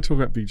cholesterol. Hey, don't talk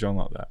about Big John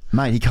like that.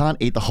 Mate, he can't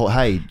eat the whole...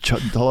 Hey,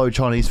 hello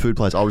Chinese food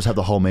place. I'll just have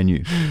the whole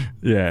menu.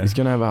 Yeah. He's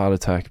going to have a heart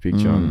attack, Big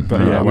John. But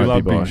No, yeah, it we won't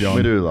love be Big Bosch. John.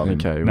 We do love him.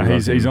 Okay, No, we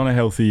he's love him. on a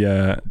healthy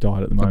diet at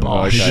the moment.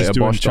 Bosch. He's Okay, just a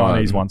doing Bosch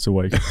Chinese diet. once a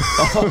week.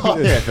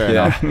 Yeah, fair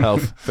Yeah, enough.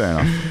 health. Fair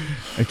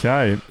enough.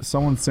 Okay,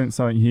 someone sent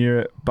something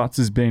here. Butts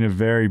has been a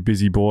very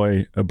busy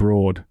boy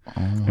abroad.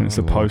 And it's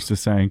a poster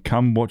saying,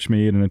 come watch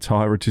me eat an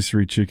entire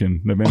rotisserie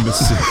chicken. November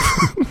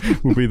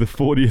 6th will be the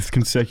 40th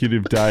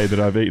consecutive day that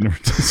I've eaten a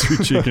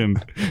rotisserie chicken.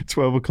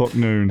 12 o'clock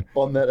noon.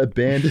 On that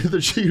abandoned...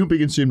 The chicken will be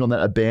consumed on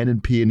that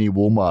abandoned pier near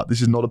Walmart.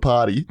 This is not a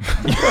party.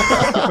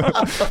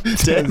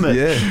 Damn it.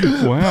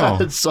 Yeah. Wow.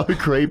 It's so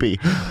creepy.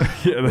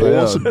 Yeah,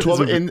 Awesome.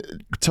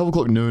 12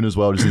 o'clock noon as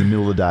well, just in the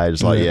middle of the day.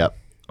 Just like, yeah,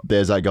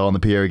 there's that guy on the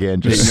pier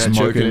again, just Eating that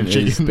smoking chicken. and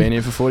He's chicken. been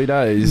here for 40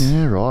 days.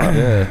 Yeah, right.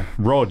 Yeah.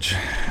 Rog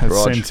has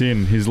Rog. sent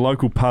in. His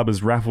local pub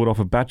has raffled off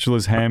a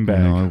bachelor's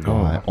handbag.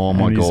 No way. Oh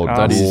my And he's God. asked-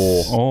 that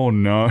is- Oh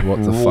no.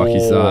 What the fuck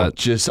is Raw. that?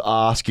 Just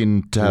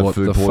asking to have What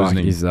food the fuck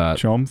poisoning. is that?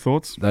 Chom,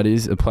 thoughts? That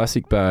is a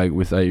plastic bag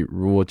with a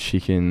raw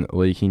chicken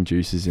leaking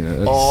juices in it.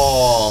 That's,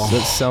 Oh.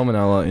 that's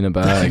salmonella in a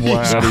bag.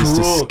 Wow. That is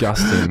Crook.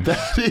 disgusting.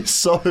 That is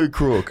so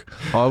crook.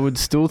 I would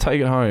still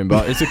take it home,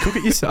 but it's a cook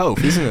it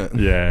yourself, isn't it?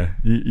 Yeah,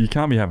 you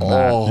can't be having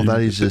that. Oh, You-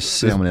 that is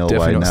just There's salmonella definitely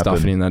waiting not to happen.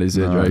 stuffing in that, is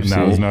there, No. Drapes?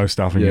 No, there's no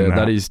stuffing Yeah, in that.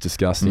 that is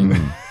disgusting.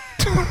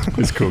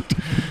 It's cooked.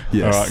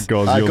 Yes. All right,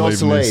 guys, you're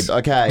God's leaving lead. this.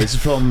 Okay, it's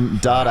from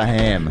Data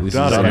Ham. This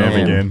Data is Ham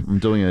Ham. again. I'm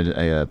doing a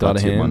Data Data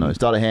Ham. Ham. My nose.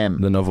 Data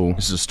Ham. The novel.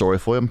 This is a story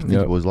for you. I think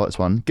Yep. you boys like this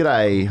one.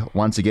 G'day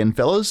once again,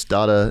 fellas.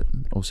 Data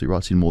obviously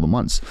writes in more than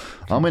once.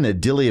 I'm in a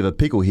dilly of a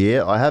pickle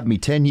here. I have me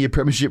 10-year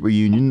premiership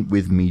reunion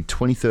with me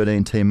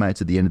 2013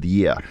 teammates at the end of the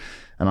year.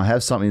 And I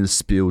have something to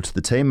spill to the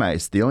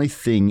teammates. The only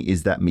thing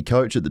is that me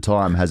coach at the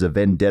time has a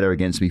vendetta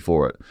against me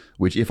for it,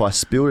 which if I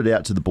spilled it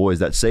out to the boys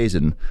that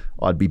season,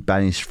 I'd be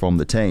banished from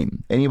the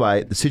team.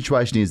 Anyway, the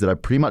situation is that I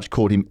pretty much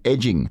caught him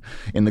edging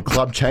in the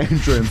club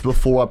change rooms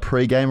before a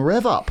pre-game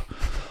rev-up.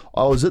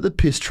 I was at the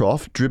piss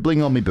trough,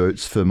 dribbling on my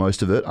boots for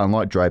most of it,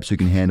 unlike Drapes who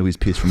can handle his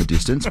piss from a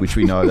distance, which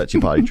we know that's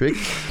your party trick.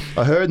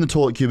 I heard in the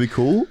toilet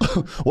cubicle,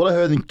 what I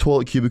heard in the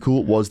toilet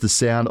cubicle was the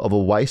sound of a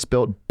waist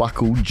belt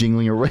buckle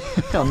jingling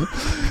around.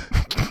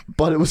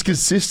 But it was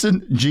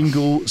consistent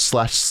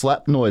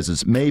jingle/slap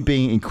noises. Me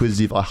being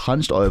inquisitive, I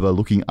hunched over,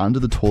 looking under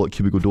the toilet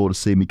cubicle door to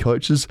see me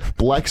coach's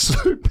black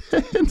suit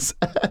pants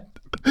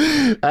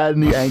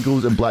and the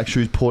ankles and black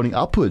shoes pointing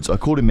upwards. I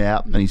called him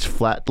out and he's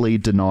flatly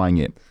denying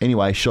it.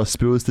 Anyway, shall I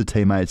spill this to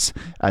teammates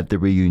at the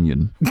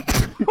reunion?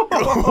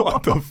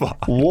 What the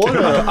fuck? What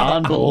an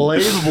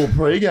unbelievable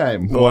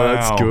pregame. Oh,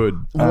 that's good.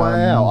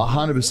 Wow,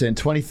 100%,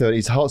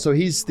 2030. So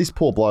this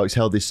poor bloke's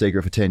held this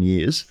secret for 10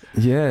 years.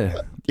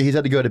 Yeah. He's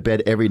had to go to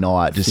bed every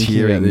night just Thinking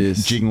hearing about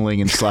this.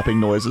 jingling and slapping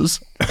noises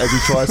as he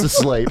tries to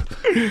sleep.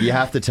 You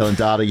have to tell him,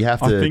 Data, you have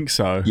to. I think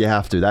so. You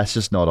have to. That's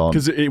just not on.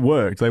 Because it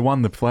worked. They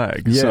won the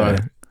flag. Yeah. So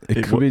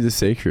It could be the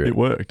secret. it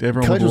worked.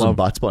 Everyone Coach would wasn't love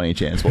butts by any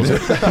chance, was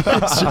it?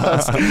 It's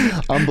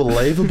just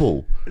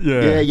unbelievable.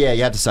 Yeah. Yeah.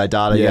 You have to say,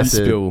 Data. Yeah, you have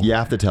spill. to. You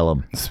have to tell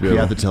him. Spill. You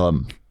have to tell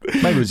him.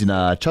 Maybe it was in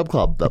a Chubb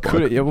Club. That Could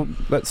bloke. it? Yeah, well,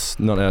 that's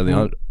not out of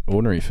the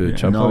ordinary for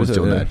Chubb No, I Club, was is it?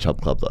 doing Yeah. that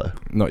Chubb Club though.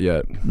 Not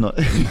yet. No.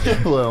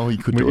 Well, he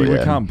could do We it.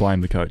 Yeah. can't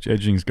blame the coach.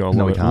 Edging's got a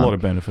No, we lot can't. of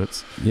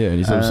benefits. Yeah, and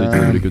he's obviously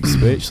delivered a good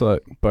speech,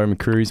 like Bo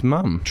McCreary's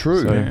mum.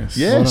 True. So, Yes.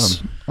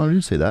 Yes. I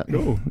didn't see that.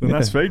 Cool. And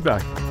that's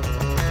feedback.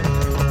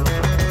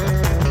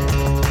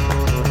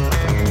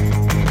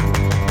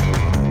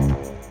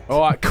 All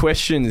right,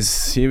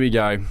 questions. Here we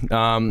go.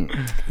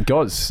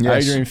 Goz,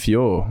 Yes. Adrian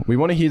Fior. We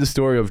want to hear the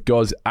story of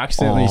Goz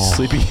accidentally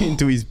slipping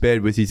into his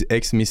bed with his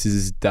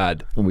ex-missus'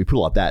 dad. When we put it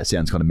like that, it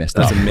sounds kind of messed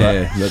That's up. a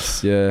mare.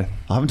 That's, yeah.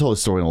 I haven't told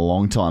this story in a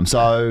long time.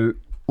 So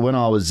when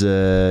I was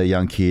a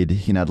young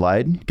kid in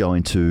Adelaide,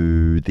 going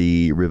to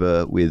the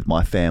river with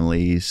my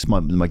family's,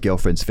 my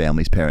girlfriend's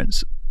family's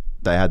parents,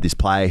 they had this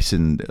place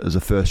and it was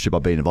the first trip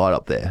I'd been invited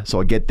up there. So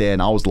I get there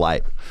and I was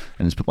late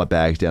and just put my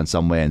bags down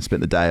somewhere and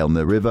spent the day on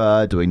the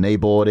river doing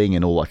kneeboarding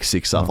and all like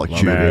sick stuff like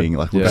tubing,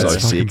 like Yeah, so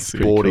that's sick,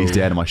 boardies cool.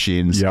 down to my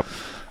shins. Yep.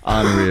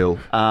 Unreal.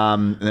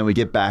 And then we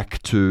get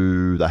back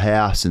to the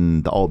house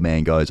and the old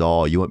man goes,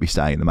 "Oh, you won't be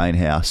staying in the main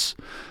house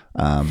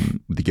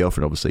with the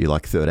girlfriend, obviously, you're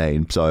like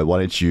 13. So why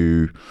don't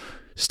you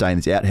stay in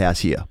this outhouse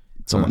here?"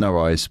 So I'm like, no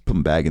worries, put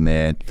my bag in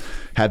there,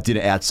 have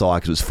dinner outside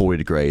because it was 40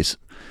 degrees.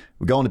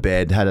 We're going to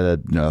bed, had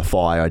a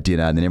fire, a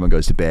dinner, and then everyone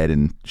goes to bed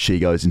and she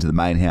goes into the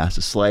main house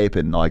to sleep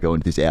and I go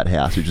into this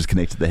outhouse which is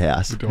connected to the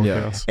house.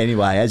 Yeah.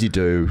 Anyway, as you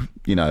do,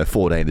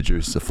 14, the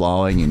juices are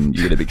flowing and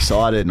you get a bit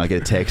excited and I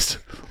get a text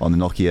on the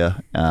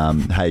Nokia,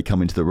 "Hey,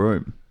 come into the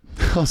room."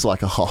 I was like,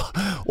 "Oh,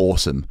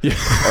 awesome." Yeah.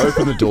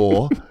 Open the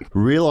door,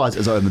 realise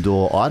as I open the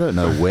door, I don't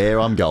know where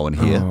I'm going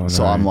here. Oh,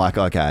 so no. I'm like,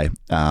 okay,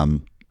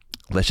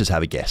 let's just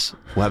have a guess.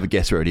 We'll have a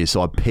guess where it is.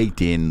 So I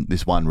peeked in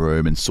this one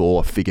room and saw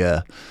a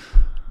figure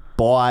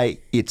by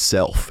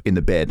itself in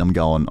the bed. I'm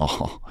going,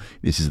 "Oh,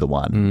 this is the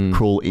one."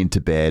 Crawl into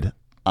bed,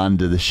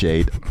 under the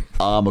sheet,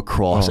 arm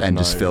across, and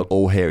just felt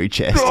all hairy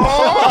chest.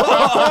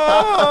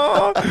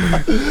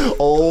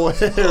 All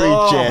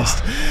hairy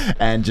chest.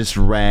 And just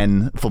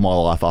ran for my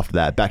life after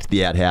that. Back to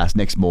the outhouse.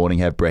 Next morning,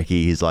 had brekkie.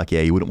 He's like,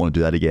 "Yeah, you wouldn't want to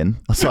do that again."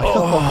 I was like, I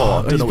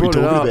don't know what you're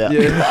talking about.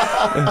 Yeah.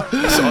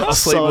 I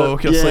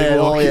sleepwalk.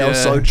 I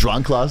was so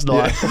drunk last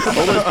night.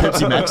 All those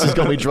Pepsi Maxes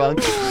got me drunk.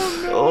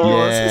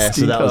 it's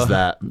a So that was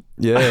that.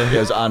 Yeah. It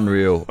was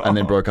unreal. And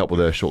then broke up with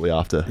her shortly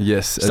after.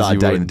 Yes, as Started you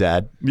dating would.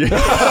 dad.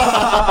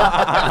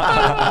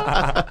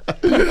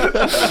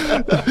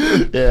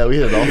 Yeah, we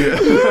hit it off.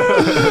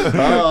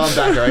 Oh, I'm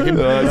back, I reckon.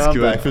 that's I'm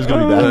good. back. Feels good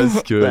to be back.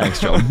 That's good. Thanks,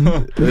 John.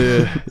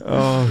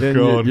 Oh, Yeah,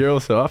 God. you're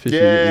also up. If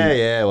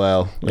Yeah,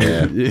 well,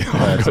 yeah.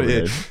 That's what we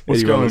did.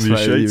 What's going on with your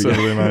sheets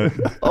over there, mate?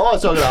 Oh,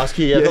 so I'm going to ask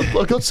you. Yeah,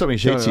 I've got so many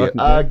sheets here.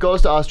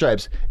 Guys, to ask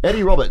Drapes.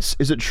 Eddie Roberts,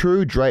 is it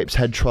true Drapes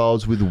had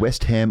trials with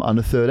West Ham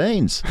under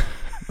 13s?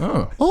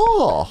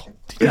 Oh,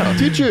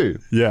 did you?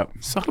 Yeah.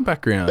 Soccer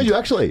background. Did you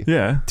actually?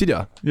 Yeah. Did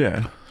ya?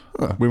 Yeah.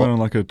 We went on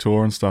like a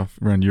tour and stuff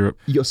around Europe.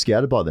 You got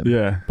scouted by them?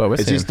 Yeah. By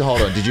West Ham.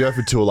 Hold on, did you go for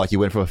a tour like you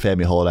went from a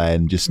family holiday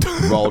and just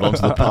rolled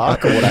onto the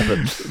park, or what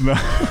happened?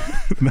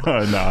 No,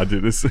 I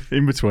did this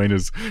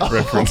in-betweeners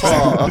reference.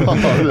 I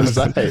was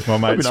going to say, My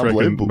mates reckon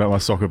unbelievable. about my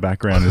soccer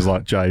background is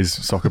like Jay's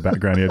soccer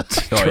background. He had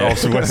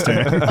trials for West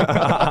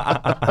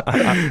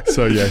Ham.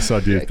 So, yes, I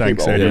did.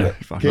 Thanks, on Eddie. with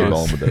it. Fuck Keep nice.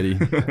 on with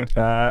it.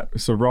 Eddie.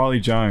 So, Riley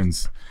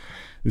Jones.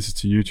 This is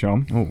to you,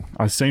 Chom.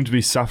 I seem to be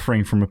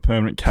suffering from a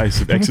permanent case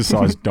of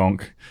exercise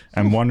donk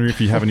and wondering if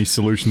you have any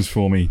solutions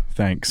for me.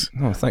 Thanks.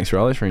 Oh, thanks,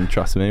 Riley, for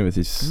entrusting me with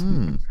this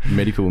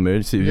medical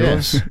emergency of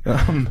Yes.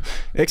 yours.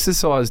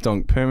 Exercise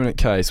donk, permanent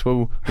case.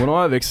 Well, when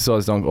I have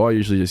exercise donk, I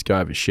usually just go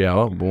have a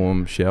shower,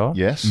 warm shower.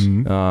 Yes.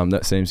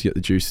 That seems to get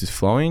the juices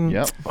flowing.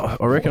 Yep.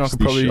 I reckon I could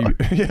probably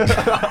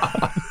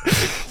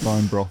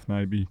Bone broth,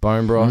 maybe.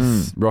 bone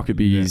broth, Rocket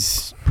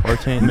Bees,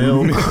 protein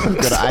Milk.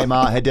 Got to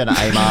Amar. Head down to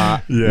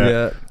Amar.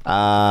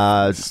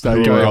 Yeah.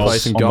 Stadium Go goals. play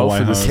some on the golf way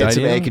for the home. Get some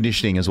stadium. air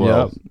conditioning as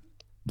well. Yep.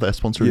 They're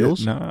sponsor of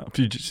yours? No,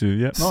 Jiu-Jitsu,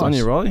 yeah. Nice. On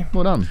you, Riley.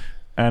 Well done.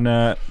 And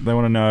they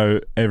want to know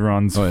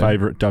everyone's Oh, yeah.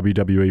 favourite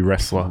WWE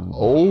wrestler.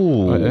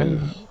 Oh. yeah. Did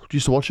you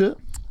used to watch it?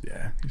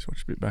 Yeah, used to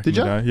watch a bit back Did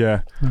in the ya? day.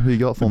 Yeah. Who you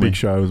got for The me? Big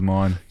Show was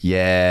mine.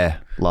 Yeah.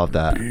 Love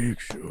that. Big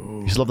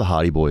Show. Used to love the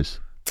Hardy Boys.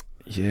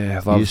 Yeah,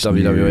 You love just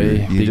WWE.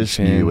 Knew, you Big just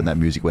fan. knew when that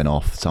music went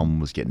off, someone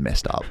was getting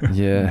messed up.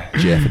 Yeah,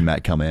 Jeff and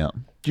Matt come out.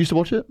 Did you used to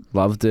watch it?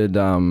 loved it.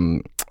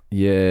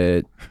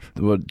 Yeah,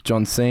 what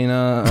John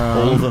Cena,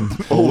 All of them.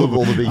 All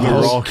the big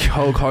hitters.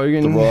 Hulk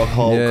Hogan, The Rock,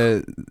 Hulk. yeah,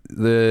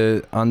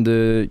 the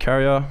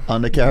undercarrier,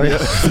 Undercarrier.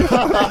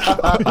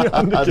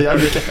 The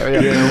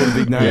Undercarrier. yeah, all the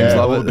big names, Yeah,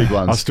 love all it. the big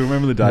ones. I still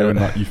remember the day when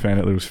Yeah. like, you found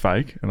out that it was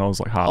fake, and I was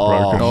like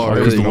heartbroken. Oh, Oh, I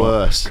it was could the not-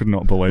 worst. Could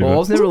not believe Well, I it.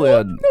 was never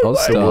allowed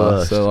All-Star,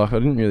 worst. so like I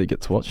didn't really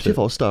get to watch Did you it. have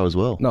All-Star as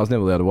well? No, I was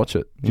never allowed to watch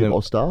it. Did you have Never-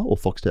 All-Star or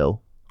Foxtel?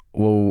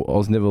 well, I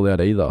was never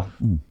allowed either.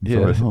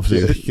 Sorry.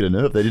 Obviously, I hit a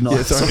nerve there, didn't I?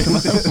 Yeah, sorry.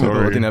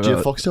 Sorry. I didn't have Did you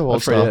have a- Foxtel or a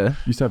free- All-Star? yeah.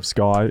 Used to have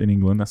Sky in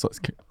England. That's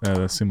like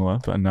they're similar,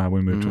 but no,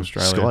 we moved to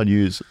Australia. Sky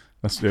News.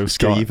 That's, it was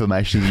Getting Sky.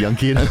 information as a young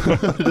kid.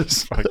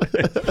 Just-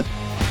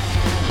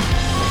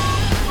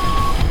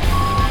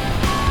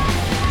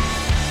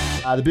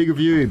 the big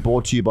review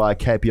brought to you by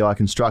KPI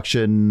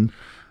Construction.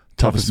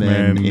 Toughest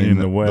man in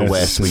the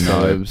West. we know.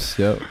 Suburbs,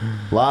 yep.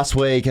 Last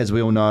week, as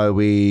we all know,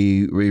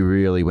 we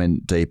really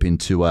went deep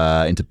into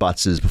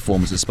Butts'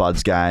 performance at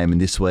Spud's game,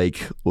 and this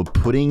week we're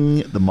putting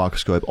the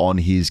microscope on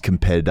his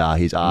competitor,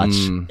 his arch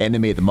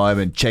enemy at the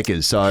moment,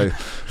 Checkers. So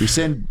we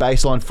sent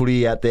baseline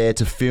footy out there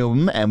to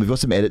film, and we've got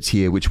some edits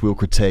here which we'll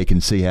critique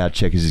and see how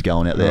Checkers is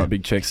going out there. Right,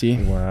 big checks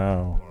here.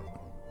 Wow.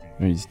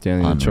 He's down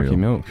in the Unreal. chalky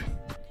milk.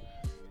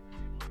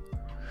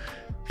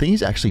 I think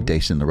he's actually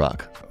decent in the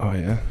ruck. Oh,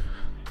 yeah.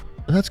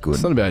 That's good.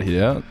 It's not a bad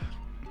hit out.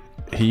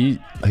 He's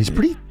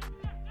pretty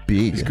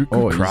big. He's good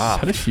He's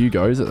craft. had a few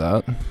goes at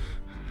that.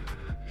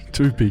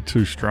 Too big,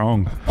 too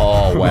strong.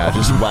 Oh, wow.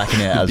 Just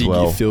whacking out as Big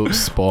well. Phillips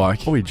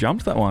spike. Oh, he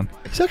jumped that one.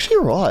 He's actually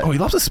all right. Oh, he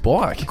loves a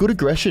spike. Good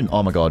aggression.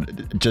 Oh, my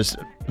God. Just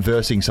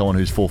versing someone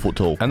who's 4 foot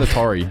tall. And the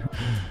Tory.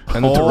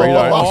 And the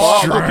Dorito.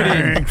 Oh, look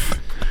at him.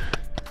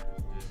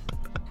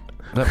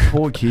 That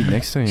poor kid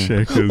next to him.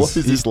 Checkers. What is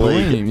He's this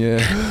bullying league? him,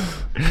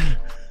 yeah.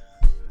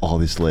 Oh,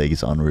 this league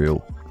is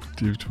unreal.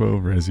 Div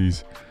 12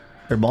 Rezzies.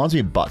 It reminds me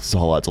of Butts'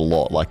 highlights a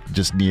lot. Like,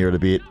 just near it a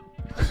bit.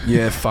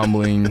 Yeah,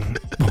 fumbling.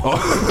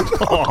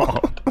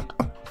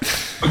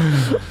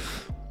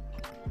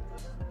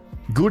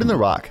 Good in the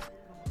ruck.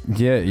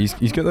 Yeah, he's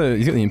got the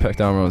impact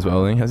armor as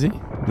well, I think, has he?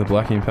 The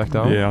black impact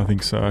armor. Yeah, I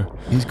think so.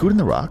 He's good in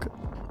the ruck.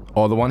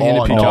 Oh, the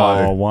one-handed Oh, pick no.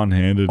 up. Oh,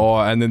 one-handed. Oh,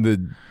 and then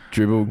the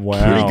dribble.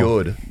 Wow. Pretty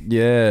good.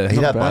 Yeah,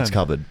 He'd have bad. Butts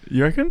covered.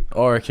 You reckon?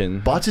 I reckon.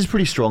 Butts is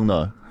pretty strong,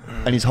 though.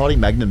 And he's hiding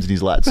magnums in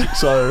his lats.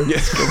 So,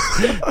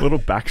 A little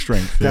back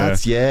strength.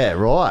 that's,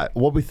 right.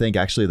 What we think,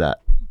 actually,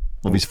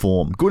 of his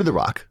form. Good in the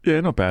ruck.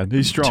 Yeah, not bad.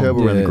 He's strong.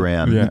 Terrible around the Yeah.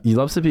 ground. Yeah. He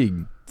loves the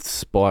big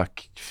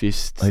spike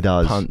fist He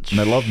does. punch. And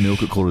they love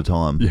milk at quarter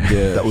time.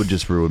 Yeah. That would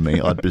just ruin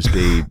me. I'd just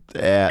be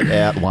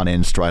out one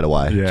end straight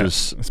away. Yeah,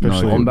 Just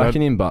especially- no I'm good.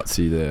 backing in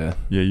Butsy there.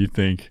 Yeah, you'd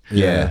think.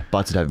 Yeah,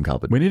 Butts would have him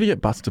covered. We need to get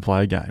Butts to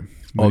play a game.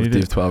 We Of need to-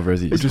 Div 12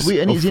 Resi. Just Is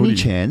there of any footy.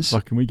 chance?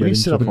 Like, can we get we him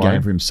set to up a play?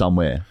 game for him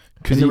somewhere?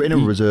 In a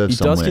reserve he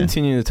somewhere. does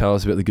continue to tell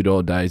us about the good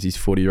old days, his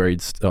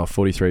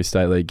 43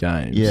 state league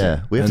games.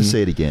 Yeah, we have to And-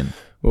 see it again.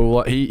 Well,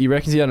 like, he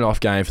reckons he had an off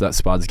game for that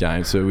Spuds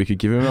game, so we could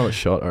give him another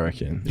shot, I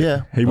reckon.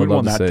 Yeah. He I'd wouldn't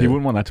love want to that. see He it.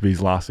 wouldn't want that to be his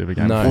last ever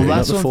game. No. Well, Not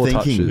that's the what 4 I'm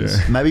thinking.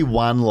 touches. Maybe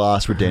one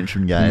last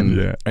redemption game.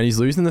 Yeah. And he's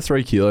losing the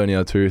 3 kilo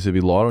now too, so he'll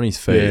be light on his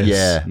feet.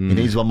 Yeah, Mm. he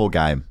needs one more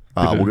game.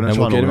 We're going to And try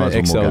we'll get and him at organise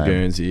one XL more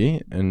game.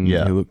 Guernsey, and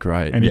Yeah. he'll look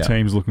great. Any Yeah.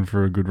 teams looking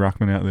for a good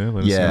ruckman out there?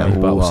 Let us Yeah, know.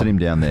 we'll Butler. send him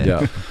down there.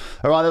 Yeah.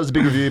 All right, that was a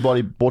big review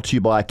brought to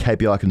you by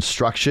KPI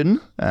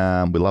Construction.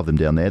 We love them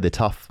down there. They're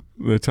tough.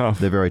 They're tough.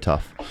 They're very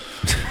tough.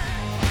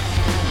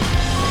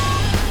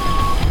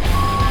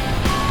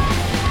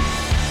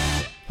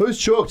 Who's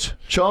chooked?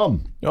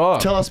 Chom. Oh,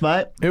 Tell us,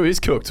 mate. who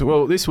is cooked?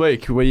 Well, this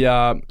week we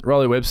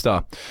Riley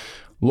Webster,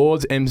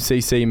 Lords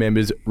MCC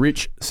members,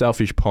 rich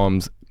selfish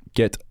poms,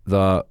 get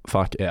the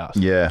fuck out.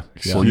 Yeah.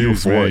 Well, you were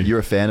Excuse for me. it. You're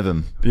a fan of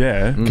them.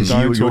 Yeah. Because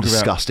Don't you're talk about-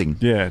 disgusting.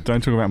 Yeah,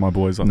 don't talk about my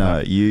boys like No,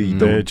 that. you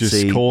They're don't just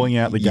see, calling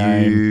out the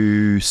game.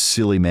 You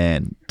silly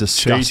man.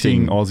 Disgusting.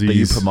 Cheating Aussies. But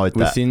you promote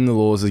that. Within the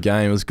laws of the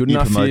game, it was good You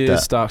enough for promote your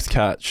that. Stark's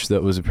catch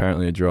that was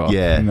apparently a drop.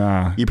 Yeah.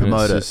 Nah. You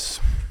promote And it. it's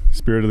just-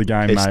 Spirit of the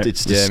game, mate.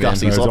 It's Yeah, man.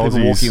 disgusting. It's Those like people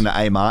Aussies. walking in the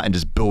Amart and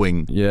just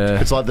booing. Yeah.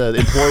 It's like the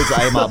employees at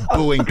Amart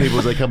booing people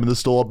as they come in the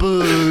store.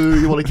 Boo!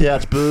 You want a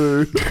couch?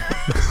 Boo!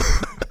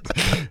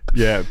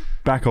 Yeah.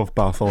 Back off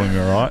Bartholomew,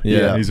 all right?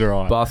 Yeah. He's all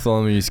right.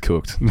 Bartholomew's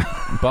cooked.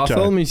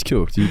 Bartholomew's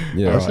cooked. Yeah,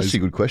 That's right. actually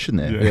a good question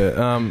there.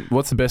 Yeah. Yeah.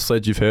 What's the best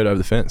sledge you've heard over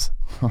the fence?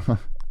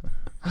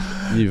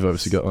 You've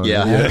obviously got one.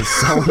 Yeah.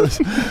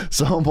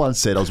 Someone once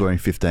said I was wearing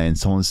 15.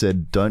 Someone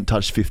said, "Don't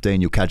touch 15,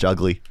 you'll catch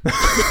ugly."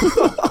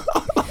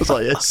 I was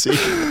like, "Yeah,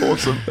 sick,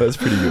 awesome." That's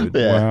pretty good.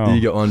 Yeah. Wow.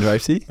 You got one,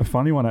 Drapesy? A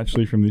funny one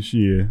actually from this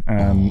year,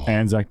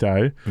 Anzac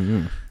Day.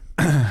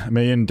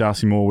 Me and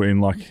Darcy Moore were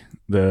in like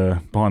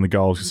the behind the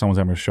goals because someone's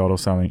having a shot or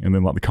something, and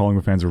then like the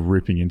Collingwood fans are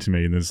ripping into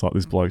me, and there's like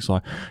this bloke's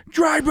like,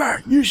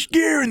 "Draper, you're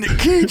scaring the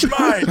kids,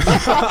 mate!"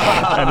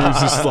 And he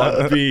was just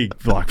like big,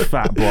 like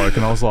fat bloke,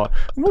 and I was like,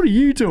 "What are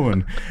you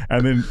doing?"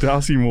 And then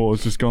Darcy Moore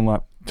was just gone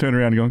like. Turn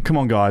around and going, "Come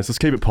on, guys, let's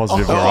keep it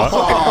positive, all right?"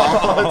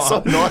 Oh, it's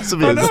so nice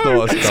of you. That's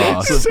nice, He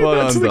Darcy. said Well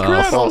that done, to the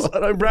crowd. Darcy. I was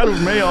like, it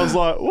rattled me. I was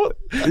like, "What?"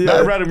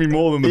 That rattled me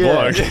more than the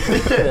bloke.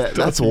 Yeah,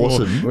 that's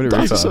awesome. What a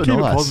That's ripper. so Keep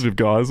nice. it positive,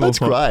 guys. I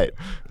That's was like, great.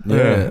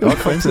 Yeah.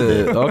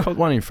 Yeah. I caught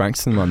one in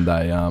Frankston one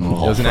day. It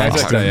was an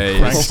Anzac Frankston. Day. Yeah, it was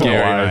Frankston.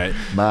 scary, mate.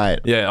 Mate,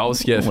 Yeah, I was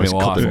scared for my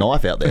almost copped life. a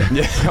knife out there.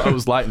 Yeah, I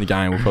was late in the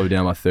game. We were probably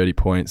down by 30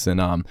 points. And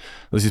there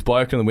was this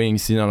bloke on the wing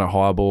sitting on a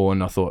high ball.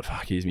 And I thought,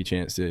 fuck, here's my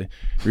chance to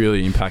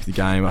really impact the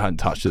game. I hadn't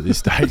touched it at this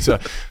stage. So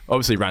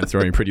obviously ran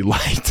through him pretty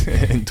late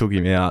and took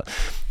him out.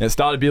 And it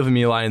started a bit of a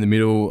melee in the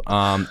middle.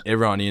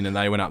 Everyone in, and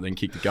they went up there and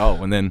kicked the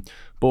goal. And then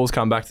ball's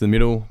come back to the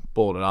middle,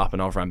 balled it up,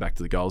 and I've run back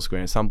to the goal square.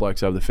 And some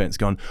bloke's over the fence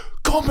gone,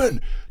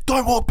 "Compton,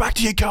 don't walk back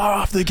to your car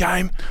after the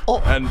game."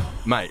 And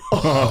mate,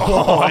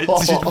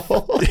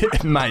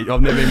 mate,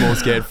 I've never been more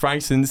scared.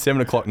 Frankston,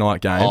 7 o'clock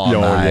night game. Oh,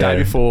 mate. Day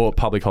before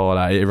public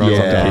holiday, everyone's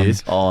Yeah. up to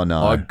piss. Oh,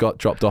 no. I got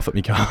dropped off at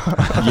my car.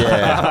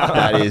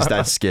 Yeah,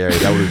 that's scary.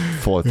 That would have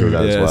followed through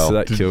that yeah, as well. so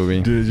that killed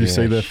me. Did you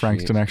see the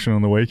Frankston action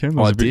on the weekend?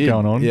 There was I a bit did.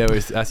 going on. Yeah,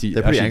 with Ashley,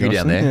 They're pretty Ashley angry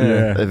down there. Johnson.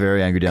 Yeah. They're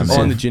very angry down Oh,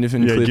 there. and the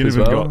Ginnivan Yeah, clip as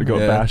Ginnivan well. got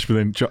Yeah. bashed, but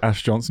then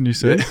Ash Johnson, you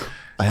said?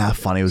 How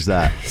funny was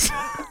that?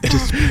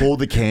 Just poured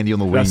the candy on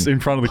the wing. That's in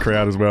front of the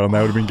crowd as well, and they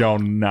would have been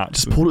going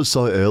nuts. Just poured it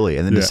so early,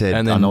 and then just said,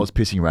 I know it's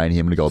pissing rain here,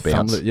 I'm going to go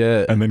bounce.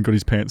 And then got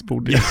his pants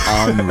pulled down.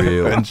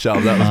 Unreal. And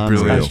shoved. That was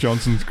brilliant. Ash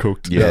Johnson's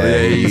cooked.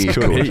 Yeah, he's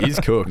cooked. He's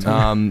cooked.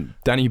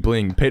 Danny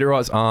Bling, Peter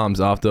Wright's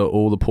arms after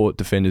all the Port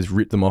defenders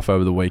ripped them off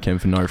over the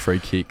weekend for no free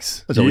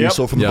kicks. Is that what you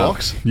saw from the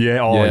box?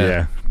 Yeah,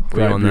 yeah.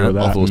 Great on that.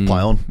 I thought it was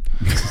play on.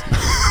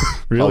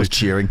 Really? I was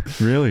cheering.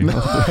 Really?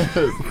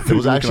 It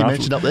was actually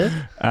mentioned up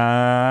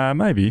there?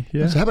 Maybe,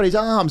 yeah. So how about his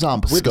arms,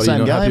 Ump? We're at the Scotty, same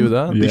not game. happy with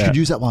that? We Yeah. should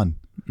use that one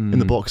in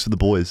the box for the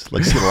boys.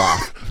 Like, just get a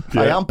laugh.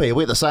 Hey, Umpy,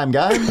 we're at the same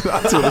game?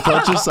 That's what the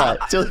coaches say.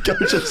 That's what the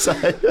coaches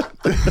say.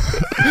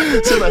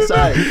 That's what they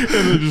say.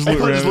 And they just look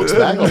Everyone around. just looks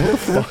back like, what the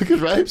fuck is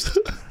Rapes?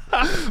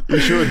 We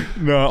should.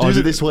 No, Use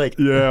it this week.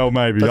 Yeah, or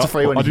maybe. That's a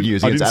free one you can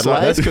use against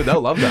Adelaide. That's good. They'll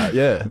love that.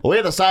 Yeah. We're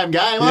at the same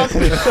game, Ump.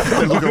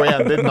 They look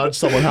around, then nudge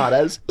someone hard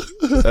as.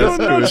 That's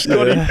good.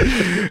 Scotty.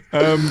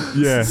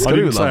 I Scotty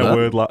didn't would say love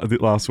a that.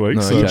 word last week.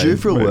 No, so You're due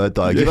for a word,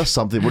 though. Give us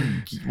something. What are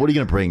you going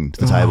to bring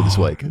to the table this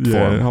week?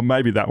 Yeah,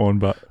 maybe that one,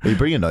 but Are you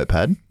bringing a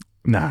notepad?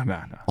 no.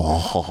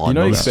 Oh, You're not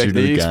not a expected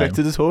game.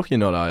 to talk. You're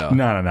not, are you?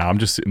 No. I'm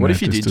just sitting What there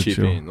if you just did to chip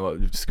chill. in? Like,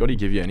 did Scotty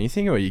give you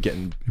anything, or are you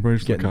getting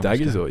Where's the cup?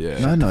 daggers? Or yeah.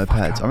 No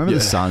notepads. I remember Yeah.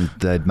 the Suns,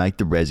 they'd make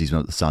the Resis,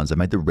 not the Suns, they'd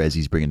make the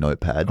Resis bring a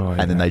notepad and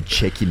then they'd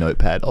check your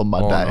notepad on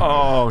Monday.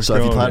 Oh, so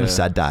if you God, played on a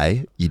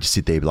Saturday, you just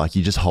sit there, like,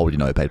 you just hold your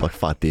notepad, like,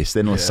 fuck this.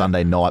 Then on a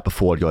Sunday night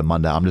before I'd go on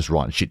Monday, I'm just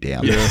writing shit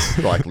down.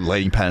 Like,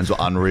 leading patterns were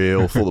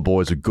unreal, thought the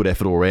boys were good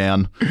effort all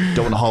around. Don't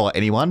want to highlight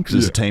anyone because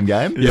it's a team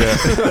game. Yeah.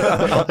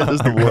 It was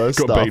the worst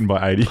Got stuff. beaten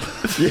by 80.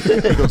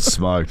 Yeah, got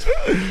smoked.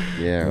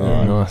 Yeah,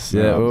 right. Nice.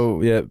 Yeah. Well,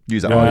 yeah.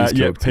 Use that he's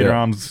cooked, Peter yeah.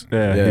 Arms.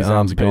 Yeah, his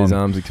arms are Peter's gone.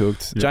 arms are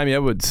cooked. Jamie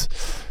Edwards,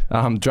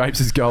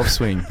 Drapes' golf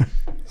swing.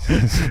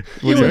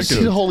 You hit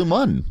a hole in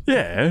one.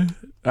 Yeah.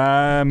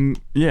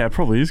 It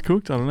probably is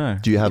cooked. I don't know.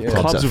 Do you have clubs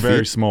Clubs that are very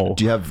fit? small.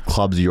 Do you have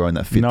clubs of your own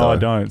that fit, No, though? I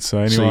don't.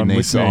 So So you anyone need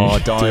listening,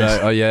 don't.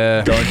 Oh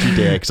yeah. Don't you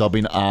dare, because I've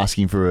been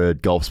asking for a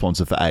golf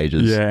sponsor for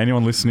ages. yeah,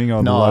 anyone listening,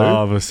 I'd No.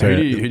 love a set. Who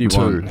do you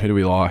want? Who do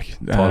we like?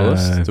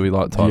 Titleists? Do we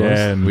like Titleists?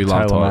 Yeah, and we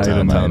love TaylorMade Titleists.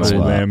 and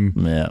Taylor all Made. them.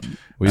 Yeah.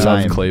 We Same.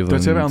 love Did I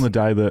Cleveland. tell you on the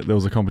day that there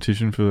was a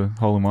competition for the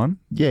hole in one?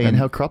 Yeah, and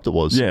how corrupt it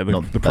was. Yeah,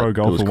 Not the pro that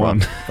it was golfer won.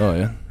 corrupt. Oh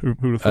yeah. Who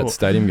would have At thought?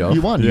 Stadium Golf.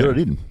 You won. Yeah. You got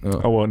it in.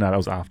 Oh, well, no, that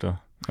was after.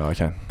 Oh,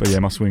 okay. But yeah,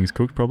 my swing's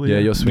cooked probably. Yeah,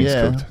 your swing's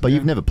Yeah, cooked. but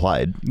you've never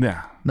played.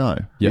 Yeah. No.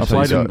 Yeah, I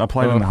played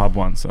in the hub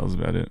once. That was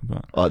about it.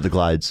 But Oh, the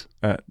Glades.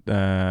 at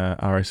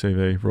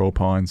RACV, Royal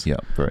Pines. Yeah,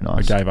 very I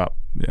nice. gave up.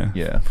 Yeah.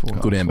 Yeah.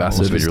 Good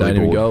ambassador Must for be really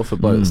Stadium bored. Golf for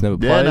bloke that's never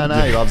Yeah, played.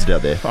 no, he loves it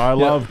out there. I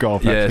love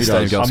golf. Yeah, actually.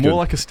 stadium golf's I'm more good.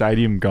 like a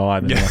stadium guy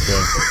than like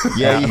a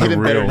Yeah, you out hit in it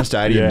the better real. in the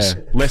stadiums.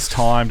 Yeah. Less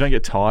time. Don't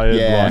get tired.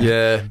 Yeah. Like,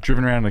 Yeah.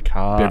 driven around in the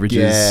car. Beverages.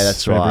 Yeah,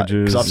 that's right.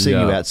 Because I've seen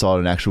you Yeah. outside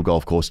an actual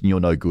golf course and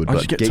you're no good. I But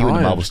just get get you in the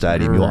tired. Marvel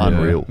Stadium, you're Yeah.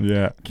 unreal.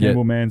 Yeah.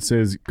 Campbell Man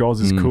says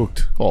Goz is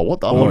cooked. Oh, what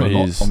the? I'm Or on, it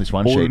is. on this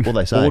one sheet. What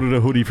they say? Ordered a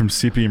hoodie from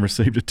Sippy and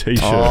received a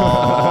t-shirt.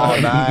 Oh,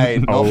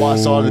 mate. Not my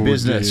side of the Oh,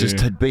 business. dear.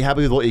 Just be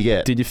happy with what you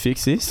get. Did you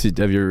fix this?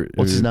 Have you?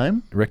 What's his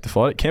name?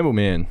 Rectified it. Campbell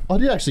Man. I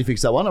did actually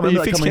fix that one. I remember you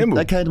that fixed coming. Campbell?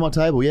 That came to my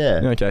table, yeah.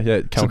 Okay,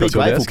 yeah. Come be across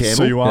your grateful, desk. Campbell.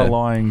 So you are Yeah.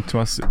 lying to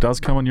us. It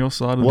does come on your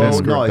side of the Well, desk.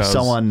 or it no, does?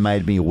 someone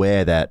made me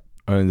aware that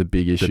Only the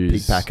big the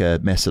issues.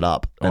 pickpacker messed it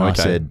up. And Oh,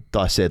 okay.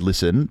 I said,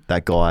 listen,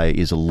 that guy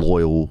is a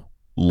loyal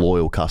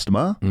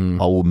customer. I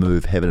will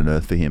move heaven and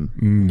earth for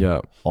him. Yeah.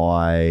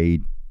 I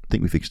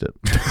think we fixed it.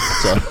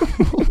 So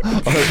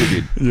I hope we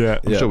did. Yeah.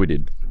 I'm sure we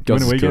did. When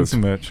God's are we getting cooked.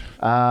 some merch?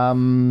 I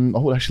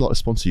would actually like to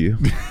sponsor you.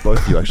 Both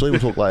of you, actually. We'll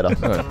talk later.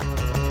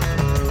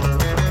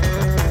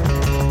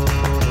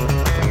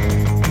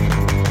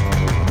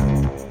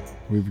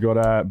 We've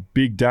got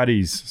Big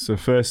Daddies. So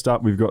first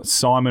up, we've got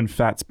Simon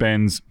Fats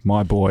Benz,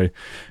 my boy,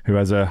 who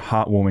has a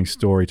heartwarming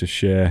story to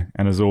share.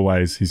 And as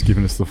always, he's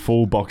given us the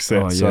full box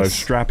set. Oh, So yes.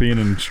 strap in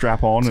and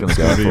strap on. It's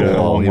Go going to for be a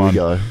a while. long Here we one.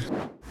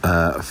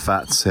 go.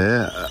 Fats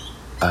here.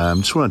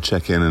 Just want to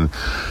check in and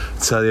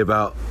tell you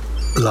about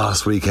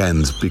last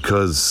weekend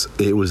because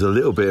it was a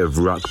little bit of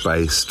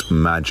ruck-based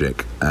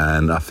magic,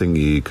 and I think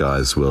you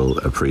guys will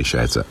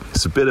appreciate it.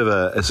 It's a bit of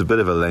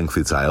a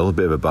lengthy tale, a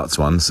bit of a butts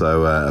one,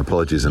 so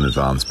apologies in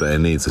advance, but it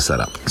needs a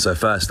setup. So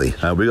firstly,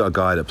 we got a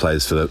guy that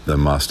plays for the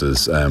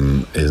Masters.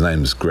 His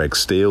name's Greg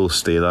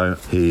Steelo.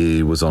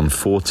 He was on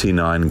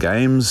 49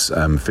 games.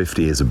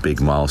 50 is a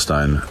big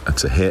milestone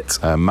to hit.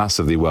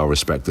 Massively well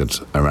respected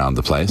around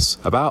the place.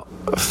 About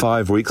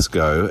 5 weeks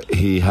ago,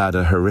 he had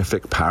a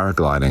horrific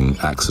paragliding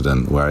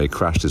accident where he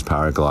crashed his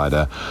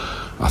paraglider,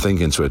 I think,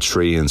 into a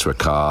tree, into a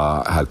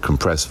car, had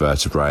compressed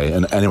vertebrae.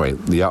 And anyway,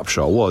 the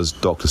upshot was,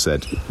 doctor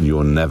said,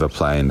 you're never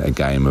playing a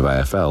game of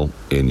AFL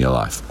in your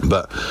life.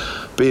 But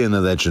being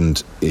the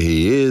legend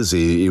he is,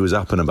 he was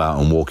up and about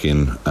and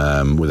walking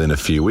within a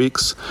few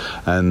weeks,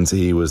 and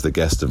he was the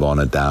guest of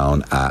honour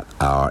down at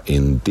our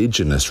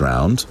Indigenous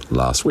round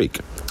last week.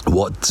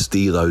 What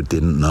Steelo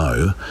didn't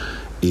know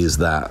is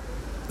that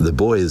the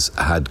boys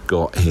had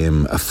got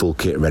him a full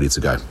kit ready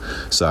to go.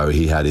 So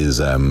he had his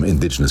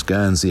Indigenous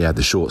Guernsey, he had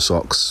the short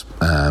socks,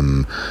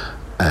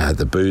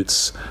 the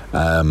boots,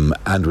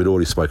 and we'd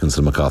already spoken to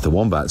the MacArthur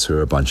Wombats, who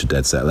are a bunch of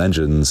dead set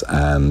legends,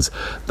 and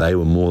they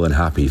were more than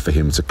happy for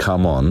him to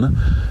come on,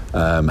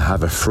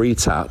 have a free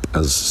tap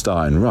as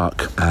starting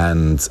ruck,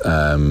 and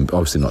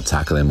obviously not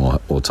tackle him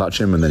or touch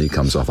him, and then he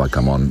comes off, I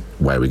come on,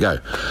 away we go.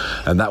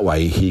 And that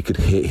way he could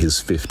hit his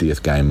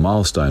 50th game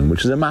milestone,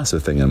 which is a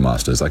massive thing in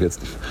Masters. Like, it's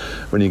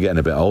when you're getting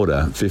a bit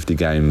older, 50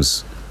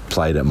 games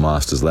played at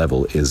Masters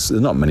level there's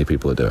not many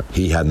people that do it.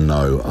 He had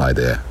no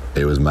idea.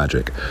 It was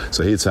magic.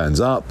 So he turns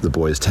up, the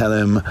boys tell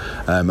him,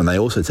 and they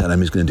also tell him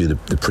he's going to do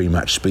the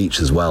pre-match speech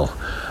as well.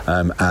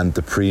 And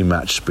the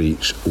pre-match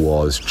speech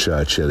was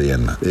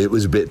Churchillian. It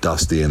was a bit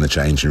dusty in the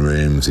changing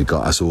rooms. He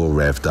got us all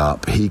revved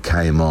up. He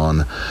came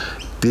on,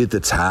 did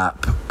the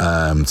tap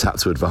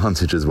to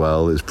advantage as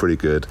well. It was pretty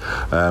good.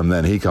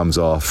 Then he comes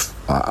off.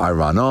 I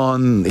run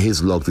on.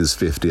 He's logged his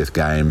 50th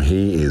game.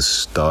 He is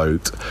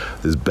stoked.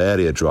 There's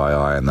barely a dry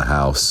eye in the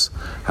house.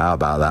 How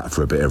about that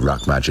for a bit of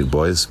ruck magic,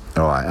 boys?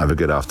 All right, have a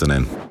good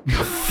afternoon.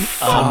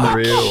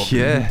 Unreal.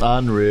 Yeah.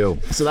 Unreal.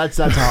 So that's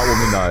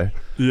heartwarming though.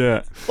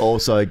 Yeah.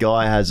 Also, a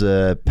guy has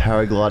a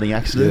paragliding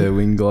accident. Yeah,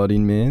 wing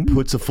gliding man.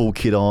 Puts a full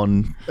kit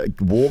on,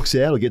 walks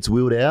out or gets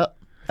wheeled out.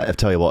 I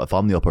tell you what, if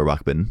I'm the upper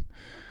ruckman,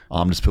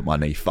 I'm just put my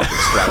knee fucking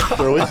straight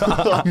through him.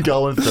 I'm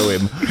going through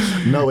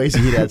him. No easy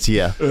hit outs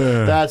here.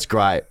 That's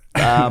great.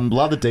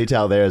 Love the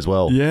detail there as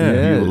well.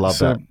 Yeah, you would love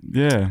that.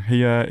 Yeah,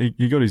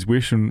 he got his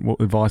wish, and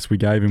what advice we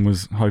gave him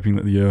was hoping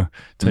that the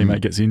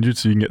teammate gets injured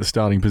so you can get the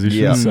starting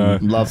position. Yeah, so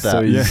love that.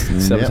 So he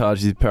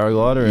sabotaged his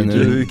paraglider, and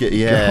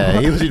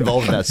then he was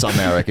involved in that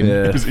somehow, I reckon.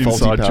 Yeah. It was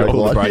inside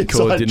job. Brake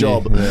cord, didn't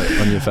job. he?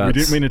 Yeah, on your fats. We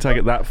didn't mean to take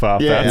it that far.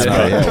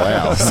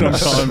 Wow.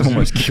 Sometimes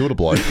almost killed a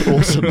bloke.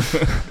 Awesome.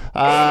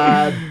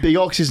 Big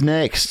Ox is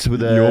next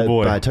with your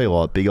boy. I tell you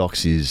what, Big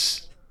Ox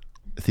is.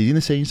 He's in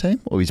the senior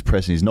team, or he's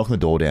pressing. He's knocking the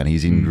door down.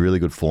 He's in really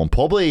good form.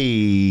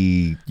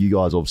 Probably you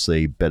guys,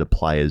 obviously better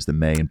players than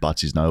me, and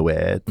Butts is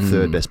nowhere.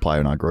 Third best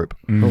player in our group.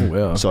 Oh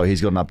wow! So he's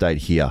got an update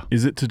here.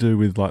 Is it to do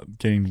with like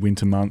getting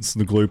winter months?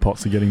 The glue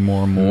pots are getting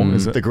more and more.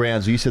 Is it the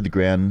grounds? You said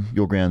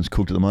your ground's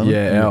cooked at the moment.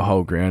 Yeah, our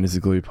whole ground is a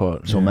glue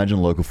pot. So imagine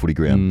a local footy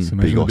ground. So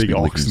imagine Big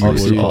Ox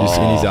just in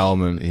his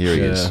element. Here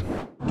he is.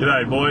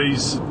 G'day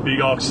boys,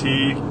 Big Ox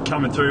here,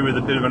 coming through with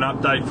a bit of an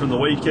update from the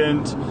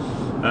weekend.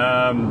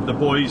 The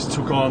boys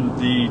took on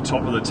the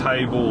top of the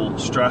table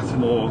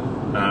Strathmore,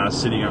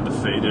 sitting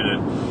undefeated,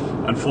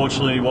 and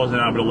unfortunately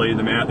wasn't able to lead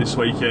them out this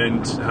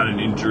weekend. Had an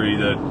injury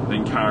that had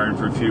been carrying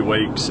for a few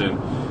weeks and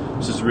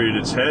just reared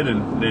its head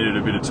and needed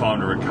a bit of time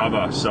to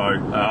recover. So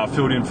I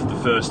filled in for the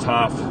first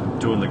half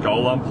doing the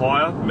goal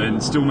umpire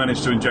and still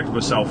managed to inject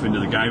myself into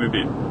the game a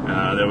bit.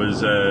 There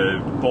was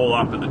a ball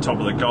up at the top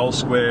of the goal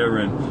square,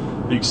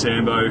 and Big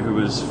Sambo, who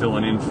was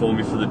filling in for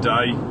me for the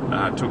day,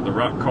 took the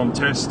ruck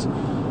contest.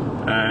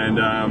 And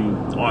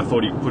I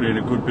thought he put in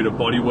a good bit of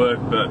body work,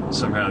 but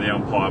somehow the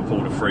umpire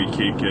pulled a free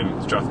kick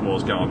and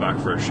Strathmore's going back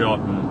for a shot,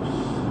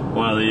 and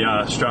one of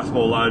the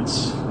Strathmore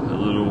lads, a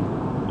little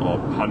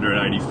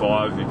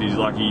 185 if he's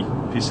lucky,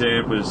 piss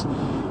amp, was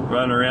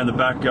running around the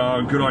back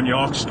going, good on you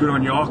Ox,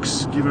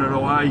 giving it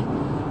away.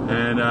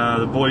 And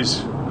the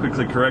boys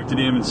quickly corrected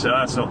him and said,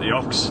 that's not the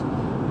Ox.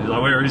 He's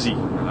like, where is he?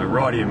 I'm like,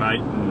 right here mate.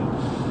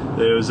 And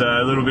there was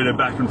a little bit of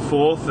back and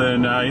forth,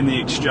 and in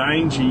the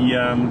exchange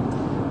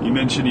he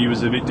mentioned he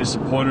was a bit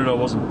disappointed I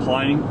wasn't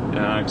playing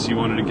because he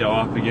wanted to go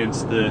up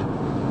against the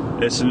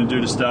Essendon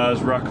Duda Stars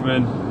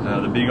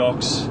ruckman, the Big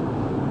Ox,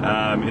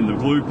 in the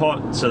glue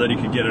pot, so that he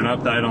could get an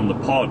update on the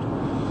pod.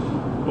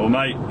 Well,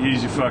 mate,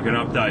 here's your fucking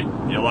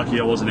update. You're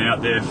lucky I wasn't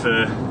out there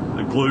for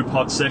the glue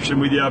pot section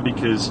with you,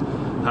 because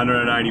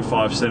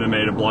 185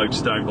 centimetre blokes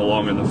don't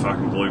belong in the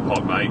fucking glue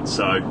pot, mate.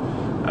 So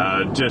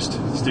just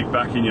stick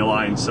back in your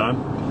lane,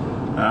 son.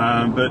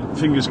 But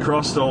fingers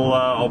crossed,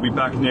 I'll be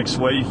back next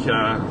week,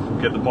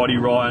 get the body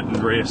right and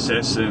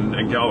reassess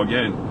and go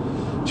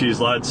again.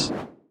 Cheers, lads.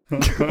 So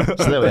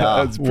there we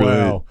are. That's brilliant.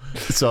 Wow.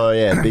 So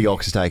yeah, Big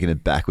Ox has taken a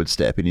backward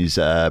step in his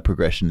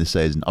progression this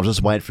season. I was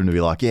just waiting for him to be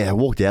like, yeah, I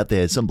walked out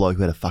there, some bloke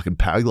who had a fucking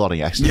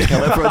paragliding accident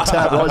came over for a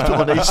tap, and I just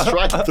put my knee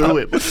straight through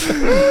him.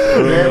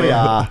 There we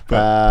are.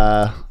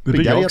 The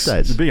Big Daddy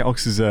updates. The Big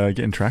Ox is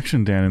getting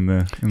traction down in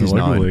the He's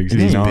local known. leagues.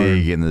 He's known.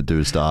 big in the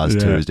Duda Stars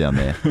tours down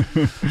there.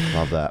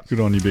 Love that. Good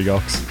on you, Big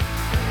Ox.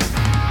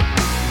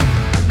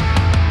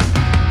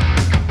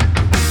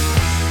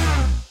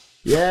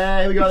 Yeah,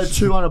 here we go. The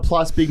 200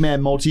 plus big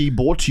man multi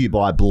brought to you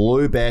by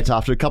Blue Bet.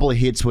 After a couple of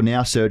hits, we're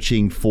now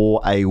searching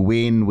for a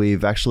win.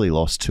 We've actually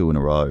lost 2 in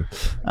a row.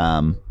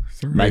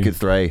 Make it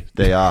 3.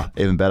 There you are.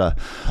 Even better.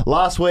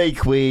 Last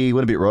week, we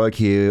went a bit rogue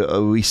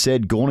here. We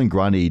said Gawn and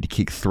Grundy to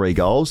kick 3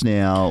 goals.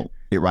 Now,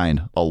 it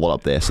rained a lot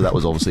up there, so that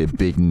was obviously a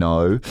big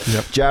no.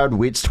 Yep. Jared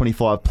Witt's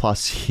 25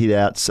 plus hit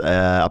outs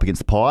up against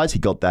the Pies. He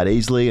got that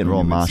easily. And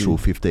Ron Marshall,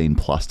 15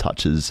 plus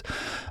touches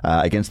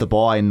against the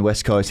bye in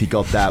West Coast. He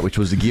got that, which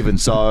was a given.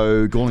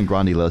 So Gawn and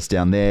Grundy let us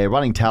down there.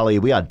 Running tally,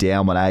 we are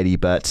down 180,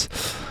 but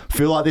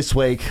feel like this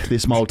week,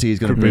 this multi is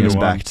going to bring us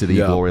back to the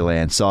glory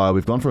land. So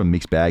we've gone for a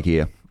mixed bag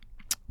here.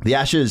 The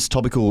Ashes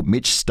topical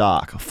Mitch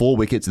Starc, 4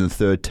 wickets in the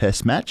third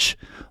test match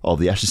of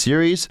the Ashes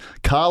series.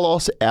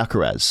 Carlos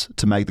Alcaraz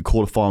to make the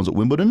quarterfinals at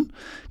Wimbledon.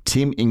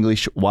 Tim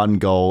English 1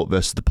 goal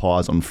versus the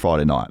Pies on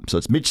Friday night. So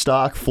it's Mitch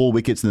Starc, 4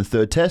 wickets in the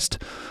third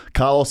test.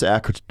 Carlos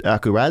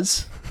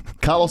Alcaraz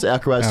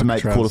to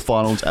make the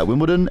quarterfinals at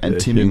Wimbledon, and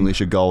Tim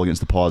English a goal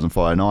against the Pies on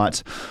Friday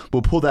night.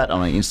 We'll pull that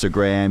on our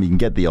Instagram. You can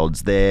get the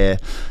odds there.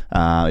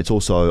 It's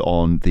also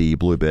on the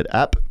Bluebird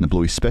app, the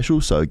Bluey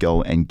Special, so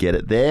go and get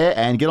it there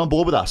and get on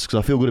board with us because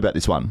I feel good about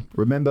this one.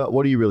 Remember,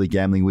 what are you really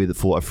gambling with?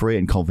 For a free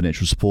and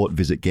confidential support,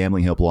 visit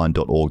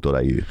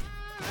gamblinghelpline.org.au.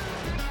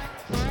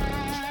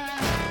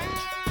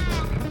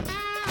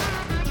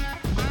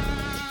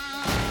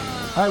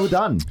 Hey, we're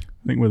done.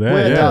 I think we're there.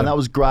 We're done. That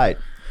was great.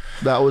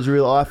 That was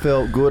real. I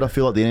felt good. I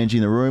feel like the energy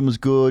in the room was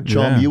good.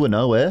 Chom, you were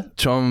nowhere.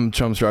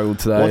 Chom struggled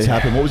today. What's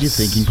happened? What was your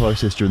thinking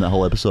process during that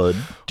whole episode?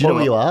 Do you know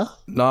where you are?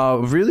 No,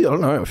 really, I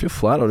don't know. I feel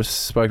flat. I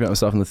just spoke about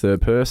myself in the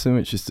third person,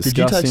 which is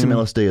disgusting. Did you take some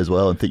LSD as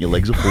well and think your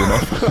legs are falling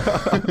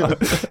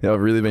off? Yeah, I've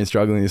really been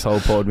struggling this whole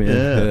pod, man.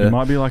 Yeah. It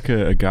might be like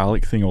a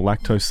garlic thing or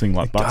lactose thing,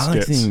 like Butts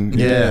gets.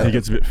 Yeah. He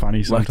gets a bit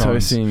funny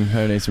sometimes. Lactose thing.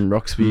 Her needs some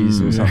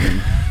Roxby's or something.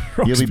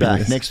 You'll be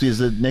back. Next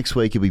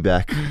week you'll be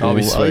back. I'll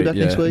be sweet, Are you back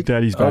next week?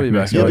 Daddy's back. I'll be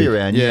back. You'll be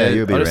around. Yeah,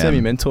 you'll be I around. just had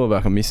my mentor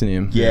back. I'm missing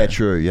him. Yeah,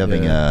 true. You're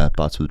having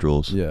butts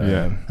withdrawals.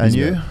 Yeah. And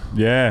you?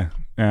 Yeah.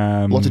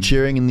 Lots of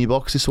cheering in the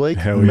box this week.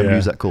 Hell Remember yeah. to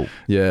use that call.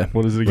 Yeah.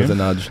 What is it again? With a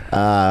nudge.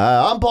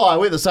 Umpire,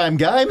 we're the same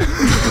game.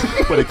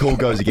 When a call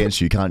goes against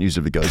you, can't use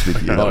it if it goes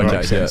with you. Oh, okay,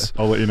 Makes sense.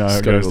 I'll let you know how it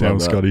Scotty goes will down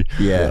love with that.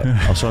 Scotty.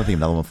 Yeah. I was trying to think of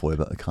another one for you,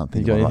 but I can't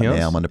think You of got one right anything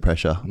now. else? I'm under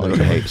pressure. I've got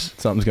heaps.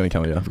 Something's going to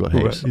come with you. I've got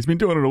heaps. He's been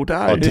doing it all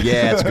day.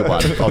 Yeah, that's a good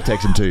one. I'll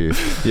text him to you.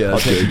 Yeah, I'll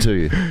that's text him good. to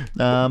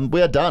you.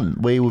 We are done.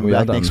 We will be We are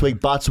back done. next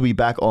week. Butts will be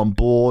back on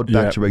board,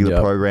 back Yep. to regular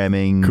Yep.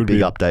 programming. Could Big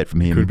be- update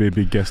from him. Could be a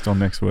big guest on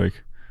next week.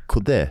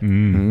 Could there?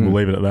 We'll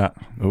leave it at that.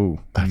 Oh,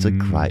 That's a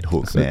great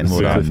hook, man. So,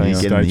 Well done. stay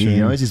He's getting tuned. he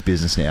knows his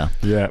business now.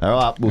 Yeah. All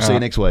right. We'll see you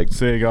next week.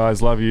 See you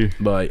guys. Love you.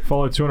 bye.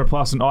 Follow 200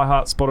 Plus on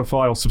iHeart,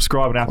 Spotify, or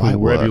subscribe on Apple, Great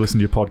wherever you work. listen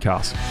to your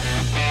podcast.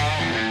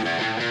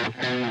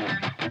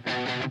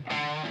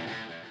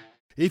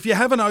 If you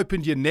haven't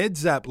opened your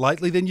Neds app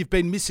lately, then you've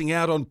been missing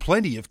out on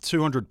plenty of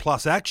 200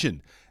 plus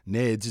action.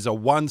 Neds is a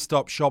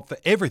one-stop shop for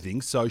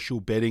everything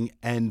social betting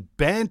and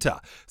banter.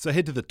 So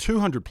head to the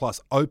 200 plus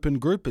open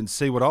group and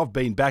see what I've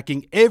been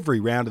backing every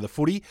round of the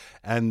footy.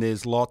 And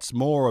there's lots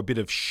more, a bit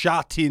of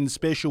shut-in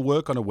special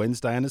work on a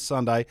Wednesday and a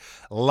Sunday.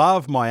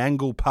 Love my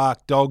Angle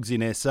Park dogs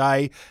in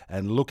SA,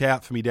 and look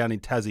out for me down in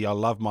Tassie. I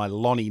love my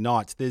Lonnie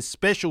Knights. There's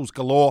specials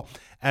galore,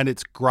 and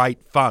it's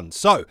great fun.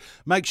 So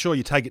make sure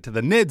you take it to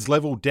the Neds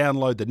level,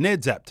 download the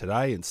Neds app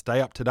today and stay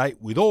up to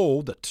date with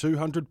all the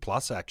 200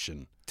 plus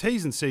action.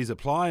 T's and C's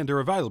apply and are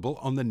available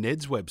on the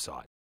Neds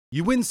website.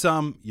 You win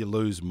some, you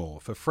lose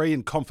more. For free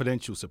and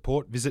confidential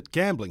support, visit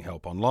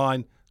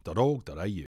gamblinghelponline.org.au.